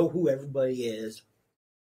doing, know who everybody is.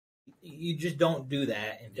 You just don't do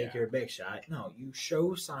that and think you're a big shot. No, you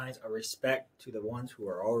show signs of respect to the ones who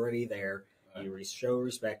are already there. You show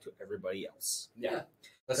respect to everybody else. Yeah.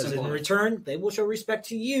 Because in return, they will show respect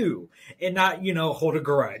to you and not, hold a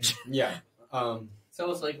grudge. Yeah. It's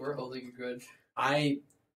almost like we're holding a grudge. I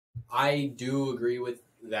I do agree with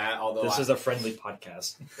that. Although This is a friendly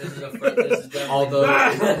podcast. This is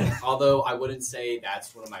although although I wouldn't say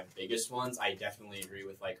that's one of my biggest ones. I definitely agree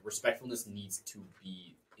with like respectfulness needs to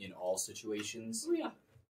be in all situations. Oh, yeah.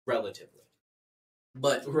 Relatively.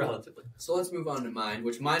 But Relatively. so let's move on to mine,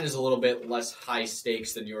 which mine is a little bit less high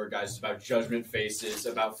stakes than your guys. It's about judgment faces,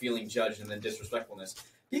 about feeling judged, and then disrespectfulness.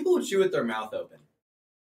 People who chew with their mouth open.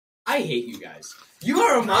 I hate you guys. You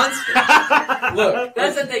are a monster. Look,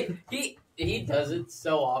 That's the thing. He does it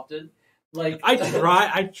so often. Like I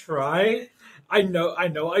try. I know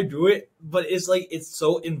I do it, but it's like it's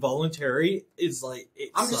so involuntary. It's like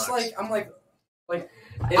I'm sucks.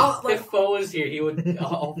 If Fo was here, he would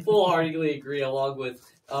full-heartedly agree, along with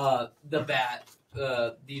the Bat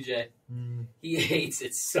DJ. He hates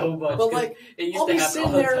it so much. But like, it used I'll to be happen sitting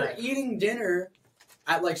all the there time. eating dinner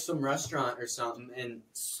at like some restaurant or something, and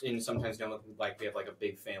sometimes like we have like a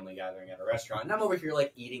big family gathering at a restaurant, and I'm over here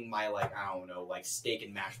like eating my like I don't know like steak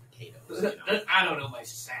and mashed potatoes. You know? I don't know, my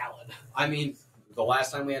salad. I mean, the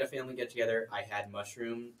last time we had a family get together, I had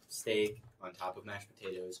mushroom steak on top of mashed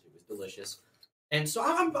potatoes. It was delicious, and so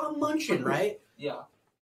I'm munching, right? Yeah.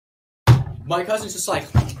 My cousin's just like,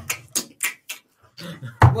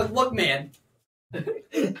 look, man.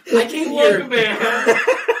 I came here. Look, man.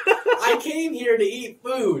 I came here to eat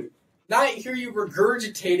food, not hear you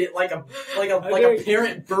regurgitate it like a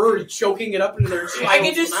parent bird choking it up into their child's I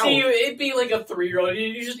can just mouth. see you. It'd be like a 3-year-old.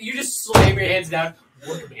 You just slam your hands down.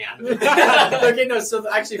 Look, man. Okay, no. So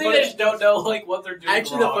actually, They just don't know like what they're doing.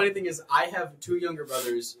 Actually, the wrong. funny thing is, I have 2 younger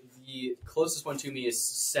brothers. The closest one to me is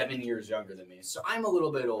 7 years younger than me, so I'm a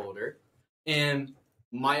little bit older, and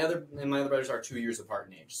my other brothers are 2 years apart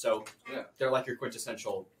in age. So Yeah. they're like your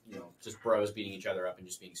quintessential, just bros beating each other up and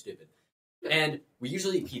just being stupid. And we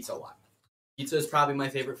usually eat pizza a lot. Pizza is probably my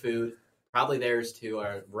favorite food. Probably theirs too,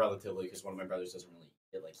 or relatively, because one of my brothers doesn't really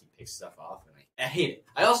eat it. Like he picks stuff off, and I hate it.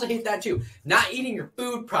 I also hate that too. Not eating your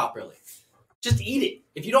food properly. Just eat it.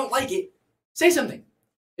 If you don't like it, say something.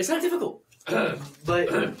 It's not difficult.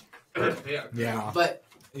 But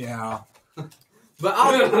Yeah. But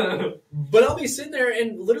I'll be sitting there,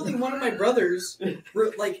 and literally one of my brothers,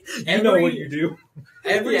 like You know what you do.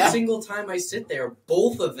 every Yeah. single time I sit there,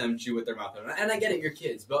 both of them chew with their mouth open. And I get it, you're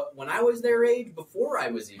kids, but when I was their age, before I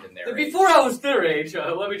was even their age, Before I was their age,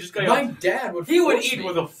 let me just go. my dad would. He would force eat me.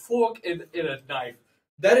 with a fork and a knife.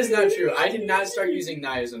 That is not true. I did not start using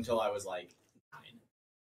knives until I was like 9.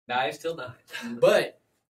 Knives till 9. But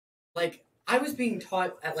like I was being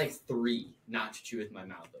taught at like 3 not to chew with my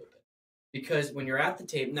mouth open. Because when you're at the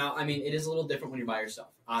table, now, I mean, it is a little different when you're by yourself,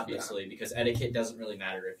 obviously, because etiquette doesn't really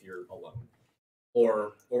matter if you're alone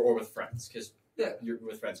or with friends, because you're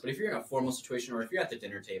with friends. But if you're in a formal situation or if you're at the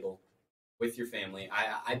dinner table with your family,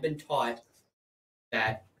 I've been taught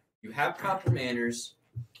that you have proper manners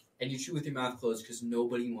and you chew with your mouth closed because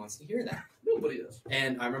nobody wants to hear that. Nobody does.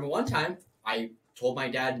 And I remember one time I told my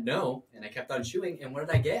dad no, and I kept on chewing, and what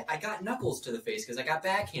did I get? I got knuckles to the face because I got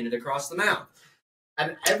backhanded across the mouth.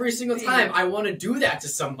 And every single time I want to do that to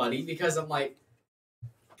somebody because I'm like,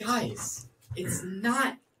 guys, it's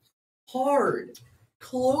not hard.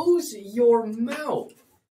 Close your mouth.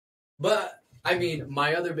 But, I mean,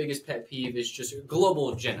 my other biggest pet peeve is just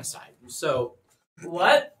global genocide. So,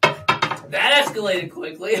 What? That escalated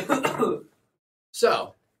quickly.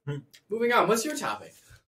 so moving on. What's your topic?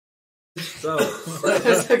 So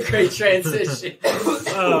That's a great transition.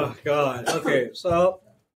 oh god. Okay, so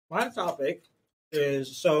my topic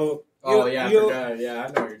is Oh, yeah, I forgot. Yeah,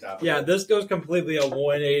 I know your topic. Yeah, this goes completely a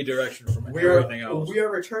 180 direction from We're, everything else. we are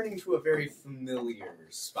returning to a very familiar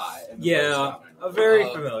spot. In the Yeah, first topic. a very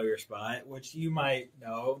familiar spot, which you might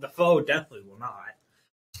know. The foe definitely will not.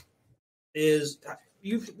 Is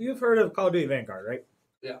you've heard of Call of Duty Vanguard, right?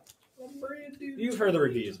 Yeah. You've heard the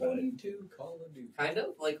reviews about it. 22 Call of Duty. Kind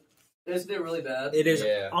of. Like, isn't it really bad? It is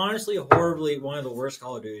Yeah. honestly horribly one of the worst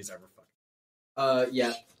Call of Duties ever.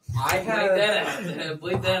 Yeah. I Bleep that have out.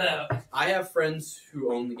 Bleep that out. I have friends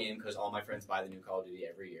who own the game because all my friends buy the new Call of Duty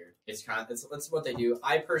every year. It's kind of that's what they do.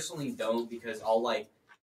 I personally don't because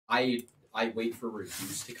I wait for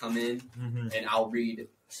reviews to come in and I'll read.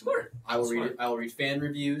 Smart. I will read fan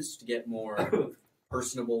reviews to get more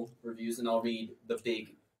personable reviews, and I'll read the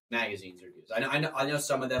big magazines reviews. I know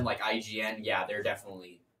some of them like IGN. Yeah, they're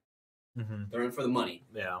definitely they're in for the money.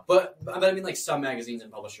 Yeah. But I mean, like some magazines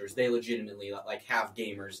and publishers, they legitimately like have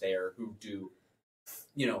gamers there who do,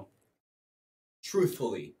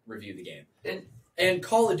 truthfully review the game. And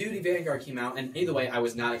Call of Duty Vanguard came out, and either way, I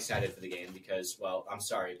was not excited for the game because, well, I'm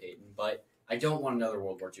sorry, Peyton, but I don't want another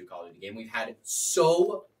World War II Call of Duty game. We've had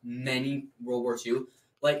so many World War II.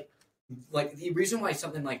 Like, like the reason why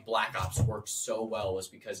something like Black Ops worked so well was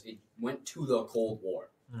because it went to the Cold War.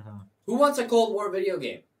 Who wants a Cold War video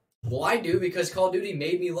game? Well, I do, because Call of Duty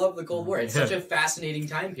made me love the Cold War. It's such a fascinating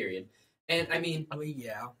time period. And I mean,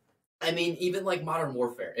 even like Modern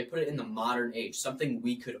Warfare, it put it in the modern age, something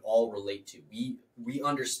we could all relate to. We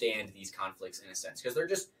understand these conflicts in a sense, because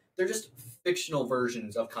they're just fictional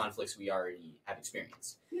versions of conflicts we already have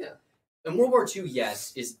experienced. Yeah. And World War II,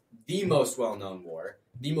 yes, is the most well-known war,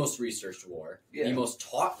 the most researched war, the most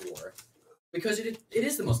taught war, because it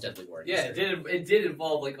is the most deadly war. Yeah, it did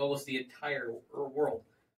involve like almost the entire world.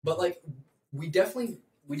 But like, we definitely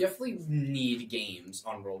need games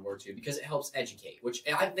on World War II because it helps educate, which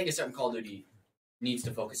I think is something Call of Duty needs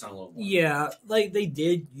to focus on a little more. Yeah, like they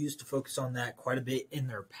did used to focus on that quite a bit in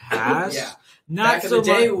their past. Yeah, not back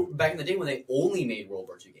so back in the day when they only made World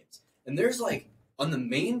War II games, and there's like on the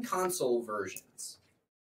main console versions,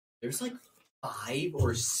 there's like 5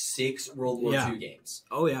 or 6 World War II games.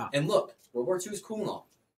 Oh yeah, and look, World War II is cool and all,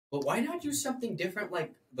 but why not do something different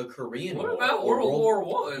like the Korean War? What about World War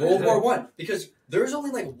One? World War One, because there's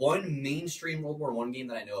only like one mainstream World War One game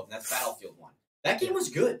that I know of, and that's Battlefield 1. That game was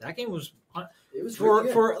good. That game was. It was really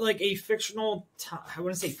good. For like a fictional. I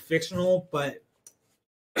wouldn't say fictional, but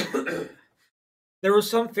there were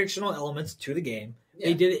some fictional elements to the game. Yeah.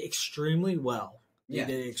 They did it extremely well. They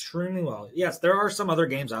did it extremely well. Yes, there are some other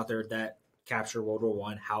games out there that capture World War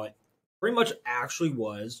One, how it pretty much actually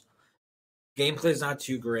was. Gameplay is not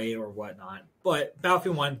too great or whatnot, but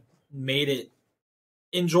Battlefield 1 made it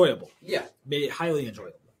enjoyable. Yeah, made it highly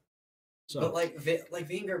enjoyable. So, but like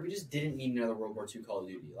Vanguard, we just didn't need another World War II Call of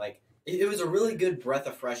Duty. Like it was a really good breath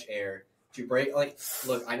of fresh air to break. Like,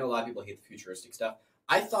 look, I know a lot of people hate the futuristic stuff.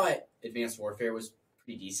 I thought Advanced Warfare was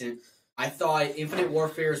pretty decent. I thought Infinite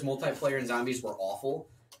Warfare's multiplayer and zombies were awful,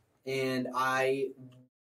 and I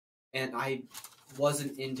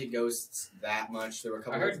wasn't into Ghosts that much. There were a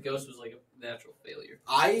couple. I heard Ghost was like a natural failure.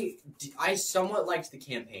 I somewhat liked the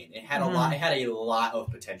campaign. It had a lot. It had a lot of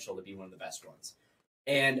potential to be one of the best ones.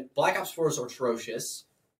 And Black Ops 4 is atrocious.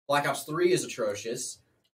 Black Ops 3 is atrocious.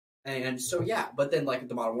 And so yeah, but then like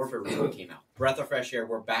the Modern Warfare reboot came out. Breath of fresh air.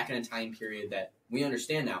 We're back in a time period that we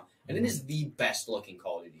understand now, and it is the best looking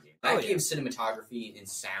Call of Duty game. That game's cinematography and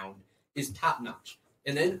sound is top notch.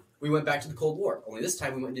 And then we went back to the Cold War. Only this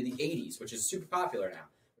time we went into the 80s, which is super popular now.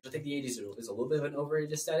 Which I think the 80s is a little bit of an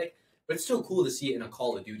overrated aesthetic, but it's still cool to see it in a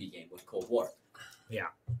Call of Duty game with Cold War. Yeah.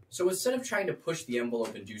 So instead of trying to push the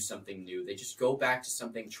envelope and do something new, they just go back to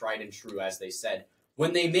something tried and true, as they said,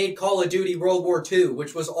 when they made Call of Duty World War II,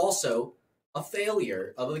 which was also a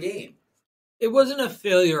failure of a game. It wasn't a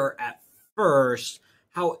failure at first.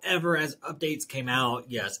 However, as updates came out,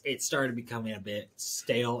 yes, it started becoming a bit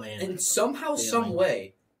stale and somehow, some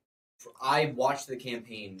way, I watched the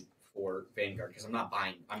campaign for Vanguard because I'm not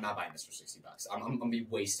buying this for $60. I'm gonna be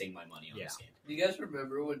wasting my money on this game. Do you guys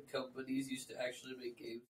remember when companies used to actually make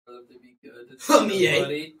games for them to be good?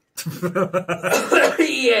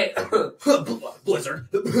 EA. Blizzard.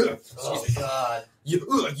 Oh God.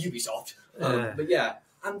 Ubisoft. But yeah,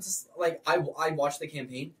 I'm just like I watched the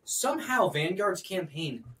campaign. Somehow Vanguard's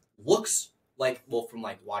campaign looks like, well, from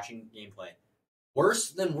like watching gameplay,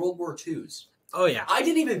 worse than World War II's. Oh yeah. I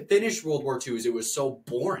didn't even finish World War II's. It was so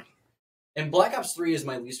boring. And Black Ops 3 is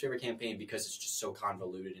my least favorite campaign because it's just so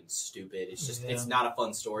convoluted and stupid. It's just it's not a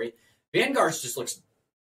fun story. Vanguard's just looks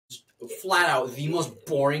flat out the most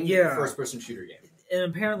boring first-person shooter game. And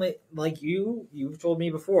apparently, like you've told me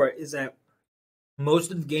before, is that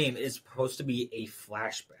most of the game is supposed to be a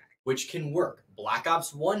flashback. Which can work. Black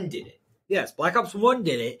Ops 1 did it. Yes, Black Ops 1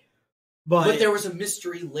 did it. But there was a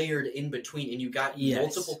mystery layered in between, and you got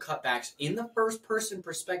multiple cutbacks in the first-person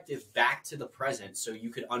perspective back to the present so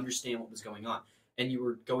you could understand what was going on. And you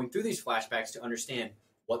were going through these flashbacks to understand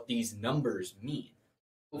what these numbers mean.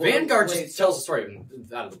 Vanguard just tells the story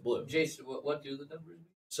out of the blue. Jason, what do the numbers mean?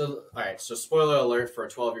 So, alright, so spoiler alert for a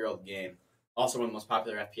 12-year-old game. Also one of the most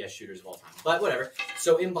popular FPS shooters of all time. But whatever.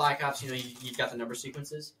 So in Black Ops, you've got the number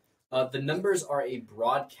sequences. The numbers are a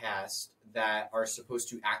broadcast that are supposed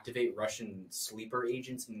to activate Russian sleeper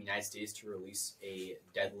agents in the United States to release a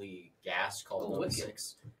deadly gas called Level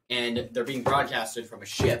 6. And they're being broadcasted from a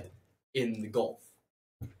ship in the Gulf.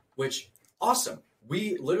 Which, awesome.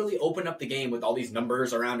 We literally open up the game with all these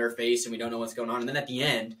numbers around our face and we don't know what's going on. And then at the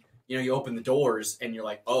end, you open the doors and you're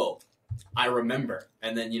like, oh, I remember.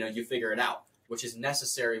 And then, you figure it out, which is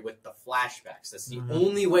necessary with the flashbacks. That's the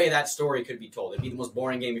only way that story could be told. It'd be the most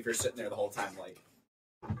boring game if you're sitting there the whole time like...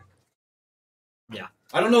 Yeah.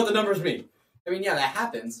 I don't know what the numbers mean. I mean, yeah, that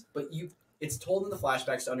happens, but it's told in the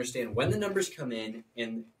flashbacks to understand when the numbers come in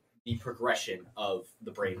and the progression of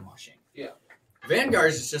the brainwashing. Yeah.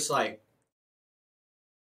 Vanguard is just like,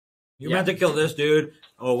 You Yeah. meant to kill this dude.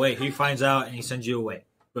 Oh wait, he finds out and he sends you away.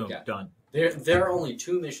 Boom, Yeah. done. there are only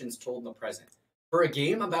 2 missions told in the present. For a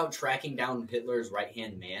game about tracking down Hitler's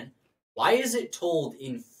right-hand man, why is it told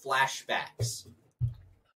in flashbacks?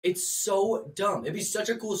 It's so dumb. It'd be such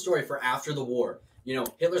a cool story for after the war. You know,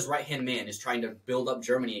 Hitler's right-hand man is trying to build up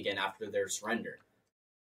Germany again after their surrender.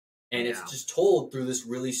 And Yeah. it's just told through this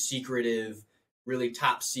really secretive, really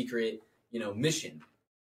top secret, mission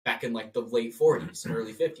back in like the late 40s,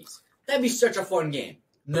 early 50s. That'd be such a fun game.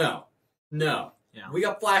 No. Yeah. We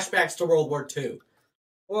got flashbacks to World War II.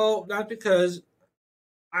 Well, that's because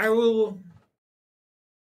I'll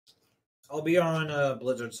be on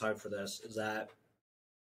Blizzard's side for this. Is that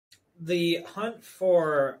the hunt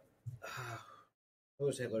for who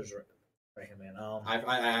was Hitler's right hand man?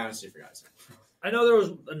 I honestly forgot his name. I know there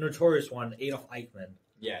was a notorious one, Adolf Eichmann,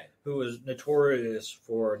 Yeah. who was notorious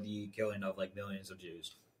for the killing of like millions of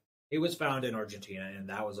Jews. He was found in Argentina, and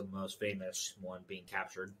that was the most famous one being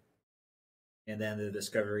captured. And then the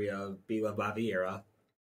discovery of Viva Baviera,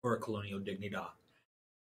 or Colonial Dignidad.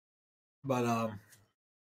 But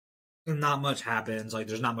not much happens. Like,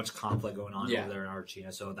 there's not much conflict going on Yeah. over there in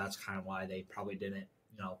Argentina, so that's kind of why they probably didn't,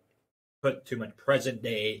 put too much present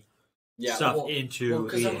day stuff into.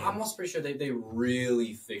 Because I'm almost pretty sure they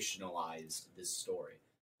really fictionalized this story,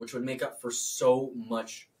 which would make up for so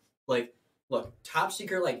much. Like, look, top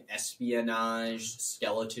secret like espionage,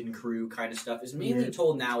 skeleton crew kind of stuff is mainly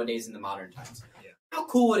told nowadays in the modern times. Yeah. How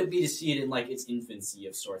cool would it be to see it in like its infancy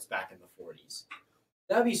of sorts back in the 40s?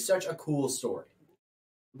 That'd be such a cool story.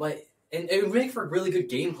 But and it would make for really good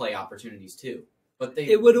gameplay opportunities too. But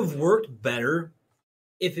it would have worked better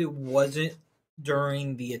if it wasn't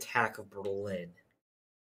during the attack of Berlin.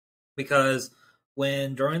 Because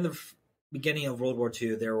during the beginning of World War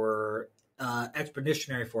II, there were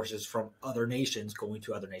expeditionary forces from other nations going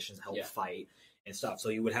to other nations to help fight and stuff. So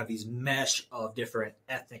you would have these mesh of different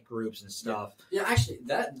ethnic groups and stuff. Yeah, actually,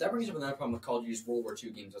 that brings up another problem with Call of Duty's World War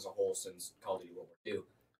II games as a whole since Call of Duty World War II.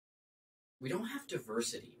 We don't have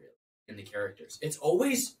diversity, really, in the characters. It's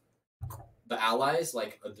always the Allies,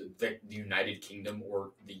 like the United Kingdom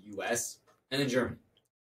or the U.S., and then Germany.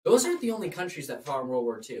 Those aren't the only countries that fought in World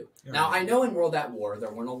War II. Yeah. Now, I know in World at War,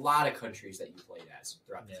 there weren't a lot of countries that you played as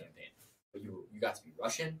throughout the campaign. But you got to be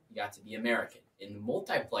Russian, you got to be American. In the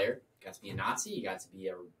multiplayer, you got to be a Nazi, you got to be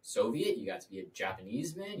a Soviet, you got to be a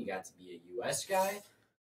Japanese man, you got to be a U.S. guy.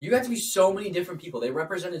 You got to be so many different people. They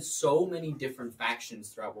represented so many different factions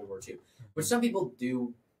throughout World War II, which some people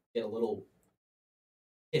do get a little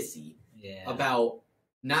pissy about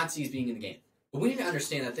Nazis being in the game. But we need to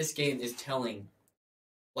understand that this game is telling,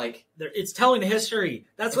 it's telling history.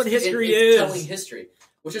 That's what history it's is. telling history,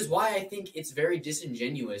 which is why I think it's very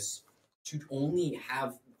disingenuous to only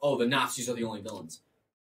have, the Nazis are the only villains.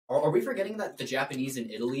 Are we forgetting that the Japanese in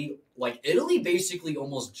Italy, Italy basically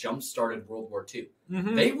almost jump-started World War II.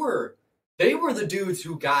 Mm-hmm. They were the dudes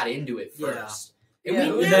who got into it first. Yeah.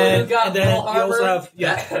 And we And never then Pearl you also Harbor.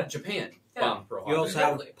 have Japan Yeah. bombed Pearl You Harbor. also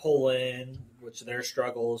have Poland, which their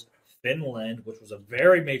struggles, Finland, which was a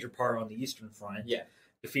very major part on the Eastern Front. Yeah.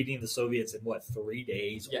 Defeating the Soviets in 3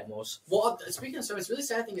 days almost. Well, speaking of Soviets, really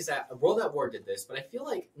sad thing is that World at War did this, but I feel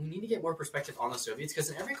like we need to get more perspective on the Soviets, because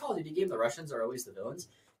in every Call of Duty game, the Russians are always the villains.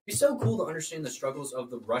 It'd be so cool to understand the struggles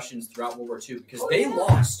of the Russians throughout World War II, because they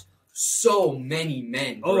lost so many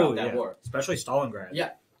men throughout that war. Especially Stalingrad.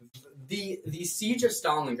 Yeah. The Siege of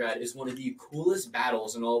Stalingrad is one of the coolest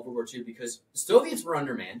battles in all of World War II, because the Soviets were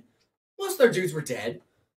undermanned. Most of their dudes were dead.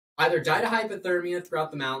 Either died of hypothermia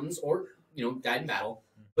throughout the mountains or, died in battle.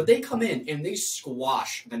 But they come in and they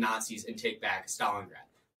squash the Nazis and take back Stalingrad.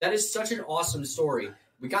 That is such an awesome story.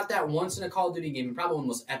 We got that once in a Call of Duty game, and probably one of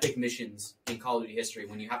the most epic missions in Call of Duty history,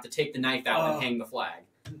 when you have to take the knife out and hang the flag.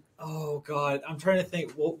 Oh God, I'm trying to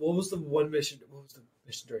think. What was the one mission? What was the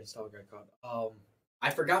mission during Stalingrad called? I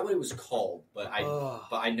forgot what it was called, but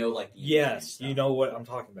I know the yes, stuff. You know what I'm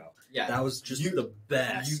talking about. Yeah, that was just the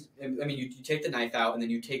best. You take the knife out, and then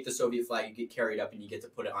you take the Soviet flag, you get carried up, and you get to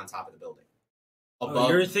put it on top of the building.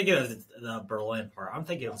 You're thinking of the Berlin part. I'm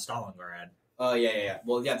thinking of Stalingrad. Oh, yeah.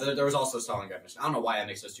 Well, yeah, there was also a Stalingrad mission. I don't know why I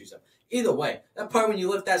mix those two up. Either way, that part when you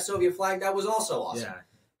lift that Soviet flag, that was also awesome. Yeah.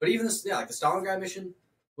 But even the Stalingrad mission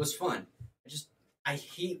was fun. I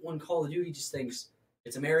hate when Call of Duty just thinks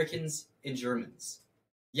it's Americans and Germans.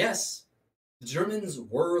 Yes, the Germans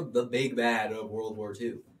were the big bad of World War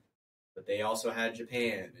II. But they also had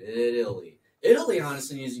Japan and Italy. Italy,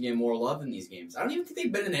 honestly, needs to get more love in these games. I don't even think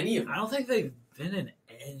they've been in any of them. I don't think they've been in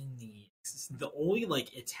any. The only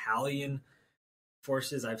Italian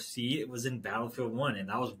forces I've seen, it was in Battlefield 1, and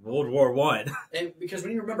that was World War 1. And because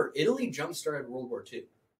when you remember, Italy jump-started World War II.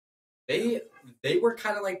 They were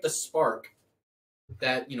kind of like the spark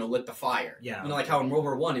that, lit the fire. Yeah. Like how in World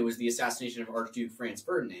War I, it was the assassination of Archduke Franz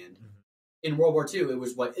Ferdinand. Mm-hmm. In World War II, it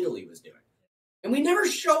was what Italy was doing. And we never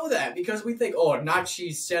show that because we think,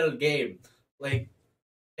 Nazis settled game. Like,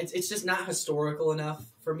 it's just not historical enough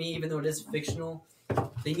for me, even though it is fictional.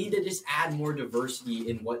 They need to just add more diversity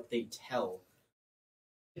in what they tell.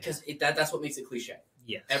 Because that's what makes it cliche.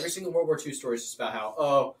 Yes. Every single World War II story is just about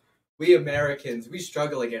how, we Americans, we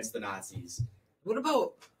struggle against the Nazis. What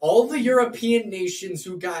about all the European nations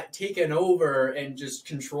who got taken over and just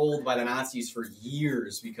controlled by the Nazis for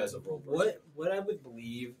years because of World War II? What I would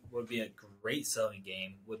believe would be a great selling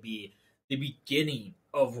game would be the beginning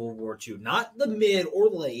of World War II, not the mid or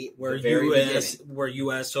late, where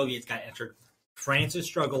U.S. Soviets got entered. France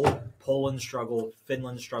struggled, Poland struggled,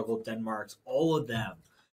 Finland struggled, Denmark's, all of them.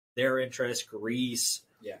 Their interest, Greece.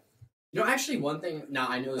 Yeah. Actually, one thing, now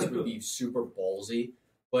I know this would be super ballsy,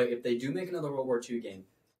 but if they do make another World War II game,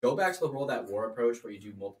 go back to the World at War approach where you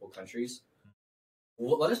do multiple countries.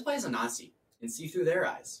 Well, let us play as a Nazi and see through their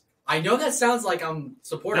eyes. I know that sounds like I'm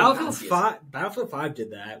supporting Nazis. Battlefield 5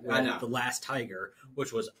 did that with The Last Tiger,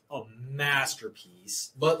 which was a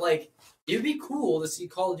masterpiece. But, it would be cool to see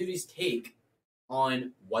Call of Duty's take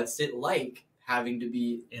on what's it like having to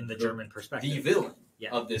be in the German perspective, the villain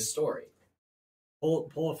of this story.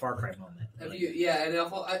 Pull a Far Cry moment. And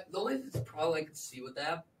the only thing that's probably I can see with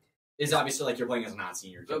that is obviously you're playing as a Nazi.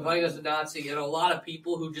 You're playing as a Nazi, and a lot of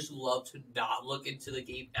people who just love to not look into the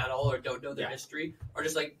game at all or don't know their history are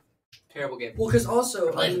just terrible game. Well, because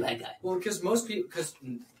also play the bad guy. Well, because most people, because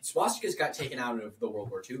swastikas got taken out of the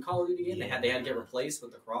World War II Call of Duty game, they had to get replaced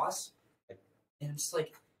with the cross, and it's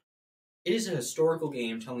it is a historical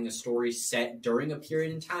game telling a story set during a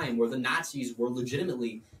period in time where the Nazis were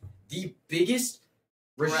legitimately the biggest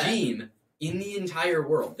regime in the entire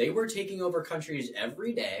world. They were taking over countries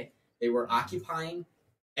every day. They were occupying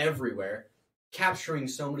everywhere, capturing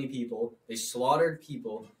so many people. They slaughtered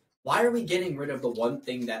people. Why are we getting rid of the one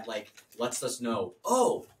thing that lets us know,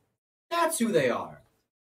 that's who they are?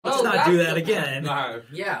 Let's not do that again.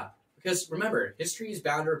 Yeah, because remember, history is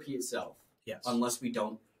bound to repeat itself. Yes. Unless we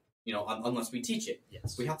don't, unless we teach it.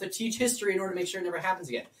 Yes. We have to teach history in order to make sure it never happens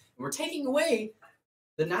again. And we're taking away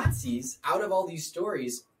the Nazis out of all these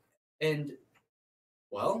stories, and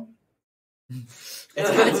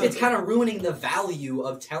it's kind of ruining the value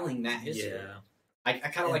of telling that history. Yeah. I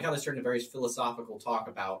kind of like how there's starting a very philosophical talk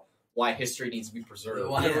about why history needs to be preserved.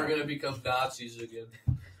 Why we're going to become Nazis again.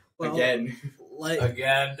 Again.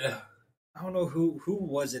 Again. I don't know who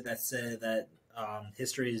was it that said that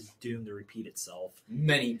history is doomed to repeat itself.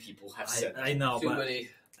 Many people have said that. I know, Too many.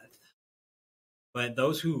 But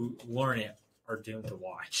those who learn it are doomed to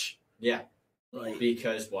watch. Yeah.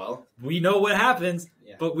 Because, we know what happens,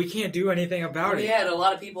 yeah. but we can't do anything about it. Yeah, and a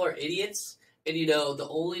lot of people are idiots. And, the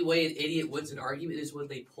only way an idiot wins an argument is when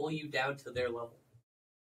they pull you down to their level.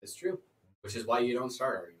 It's true. Which is why you don't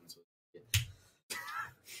start arguments with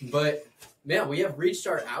it. But, man, we have reached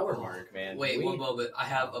our hour mark, man. Wait, one moment. I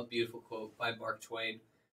have a beautiful quote by Mark Twain.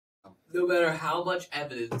 No matter how much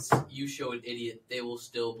evidence you show an idiot, they will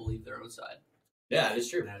still believe their own side. Yeah, that is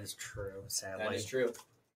true. That is true, sadly. That is true.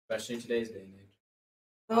 Especially in today's day and age.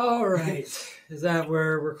 All right. Is that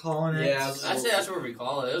where we're calling it? Yeah. I'd say that's what we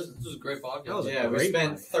call it. This was a great podcast. Yeah, we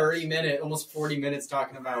spent 30 minutes, almost 40 minutes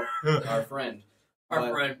talking about our friend.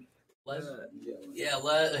 Friend. Leslie.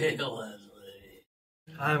 Leslie.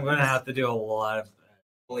 I'm going to have to do a lot of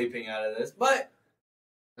bleeping out of this, but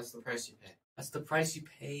that's the price you pay. That's the price you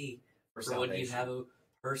pay for when you have a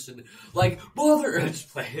person like Mother.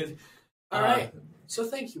 Just playing. All right. So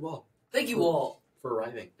thank you all. Thank you all. For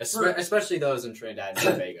arriving. Especially those in Trinidad and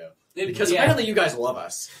Tobago. Because apparently you guys love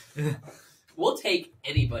us. We'll take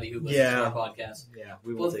anybody who listens to our podcast. Yeah,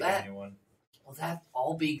 we will take anyone. Well, that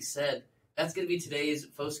all being said, that's going to be today's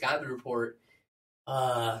Foscottweman Report.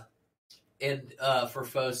 And for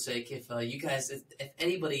Fo's sake, if you guys, if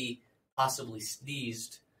anybody possibly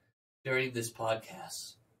sneezed during this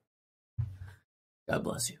podcast, God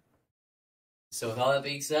bless you. So with all that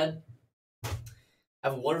being said,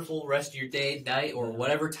 have a wonderful rest of your day, night, or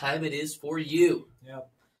whatever time it is for you. Yep.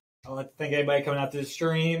 I'd like to thank everybody coming out to the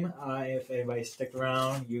stream. If anybody stick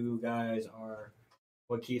around, you guys are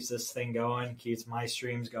what keeps this thing going, keeps my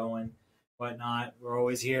streams going, whatnot. We're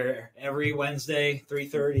always here every Wednesday,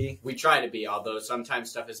 3:30. We try to be, although sometimes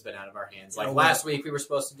stuff has been out of our hands. Like last week, we were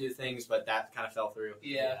supposed to do things, but that kind of fell through.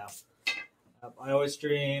 Yeah. I always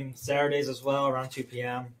stream Saturdays as well, around 2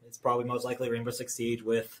 p.m. It's probably most likely Rainbow Six Siege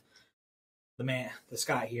with the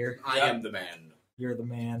Scott here. I am the man. You're the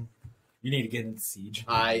man. You need to get into Siege.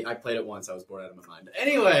 I played it once. I was bored out of my mind.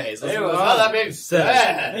 Anyways, let's Anyways, move well, on. that being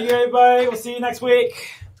said, Thank you, everybody. We'll see you next week.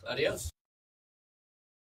 adios.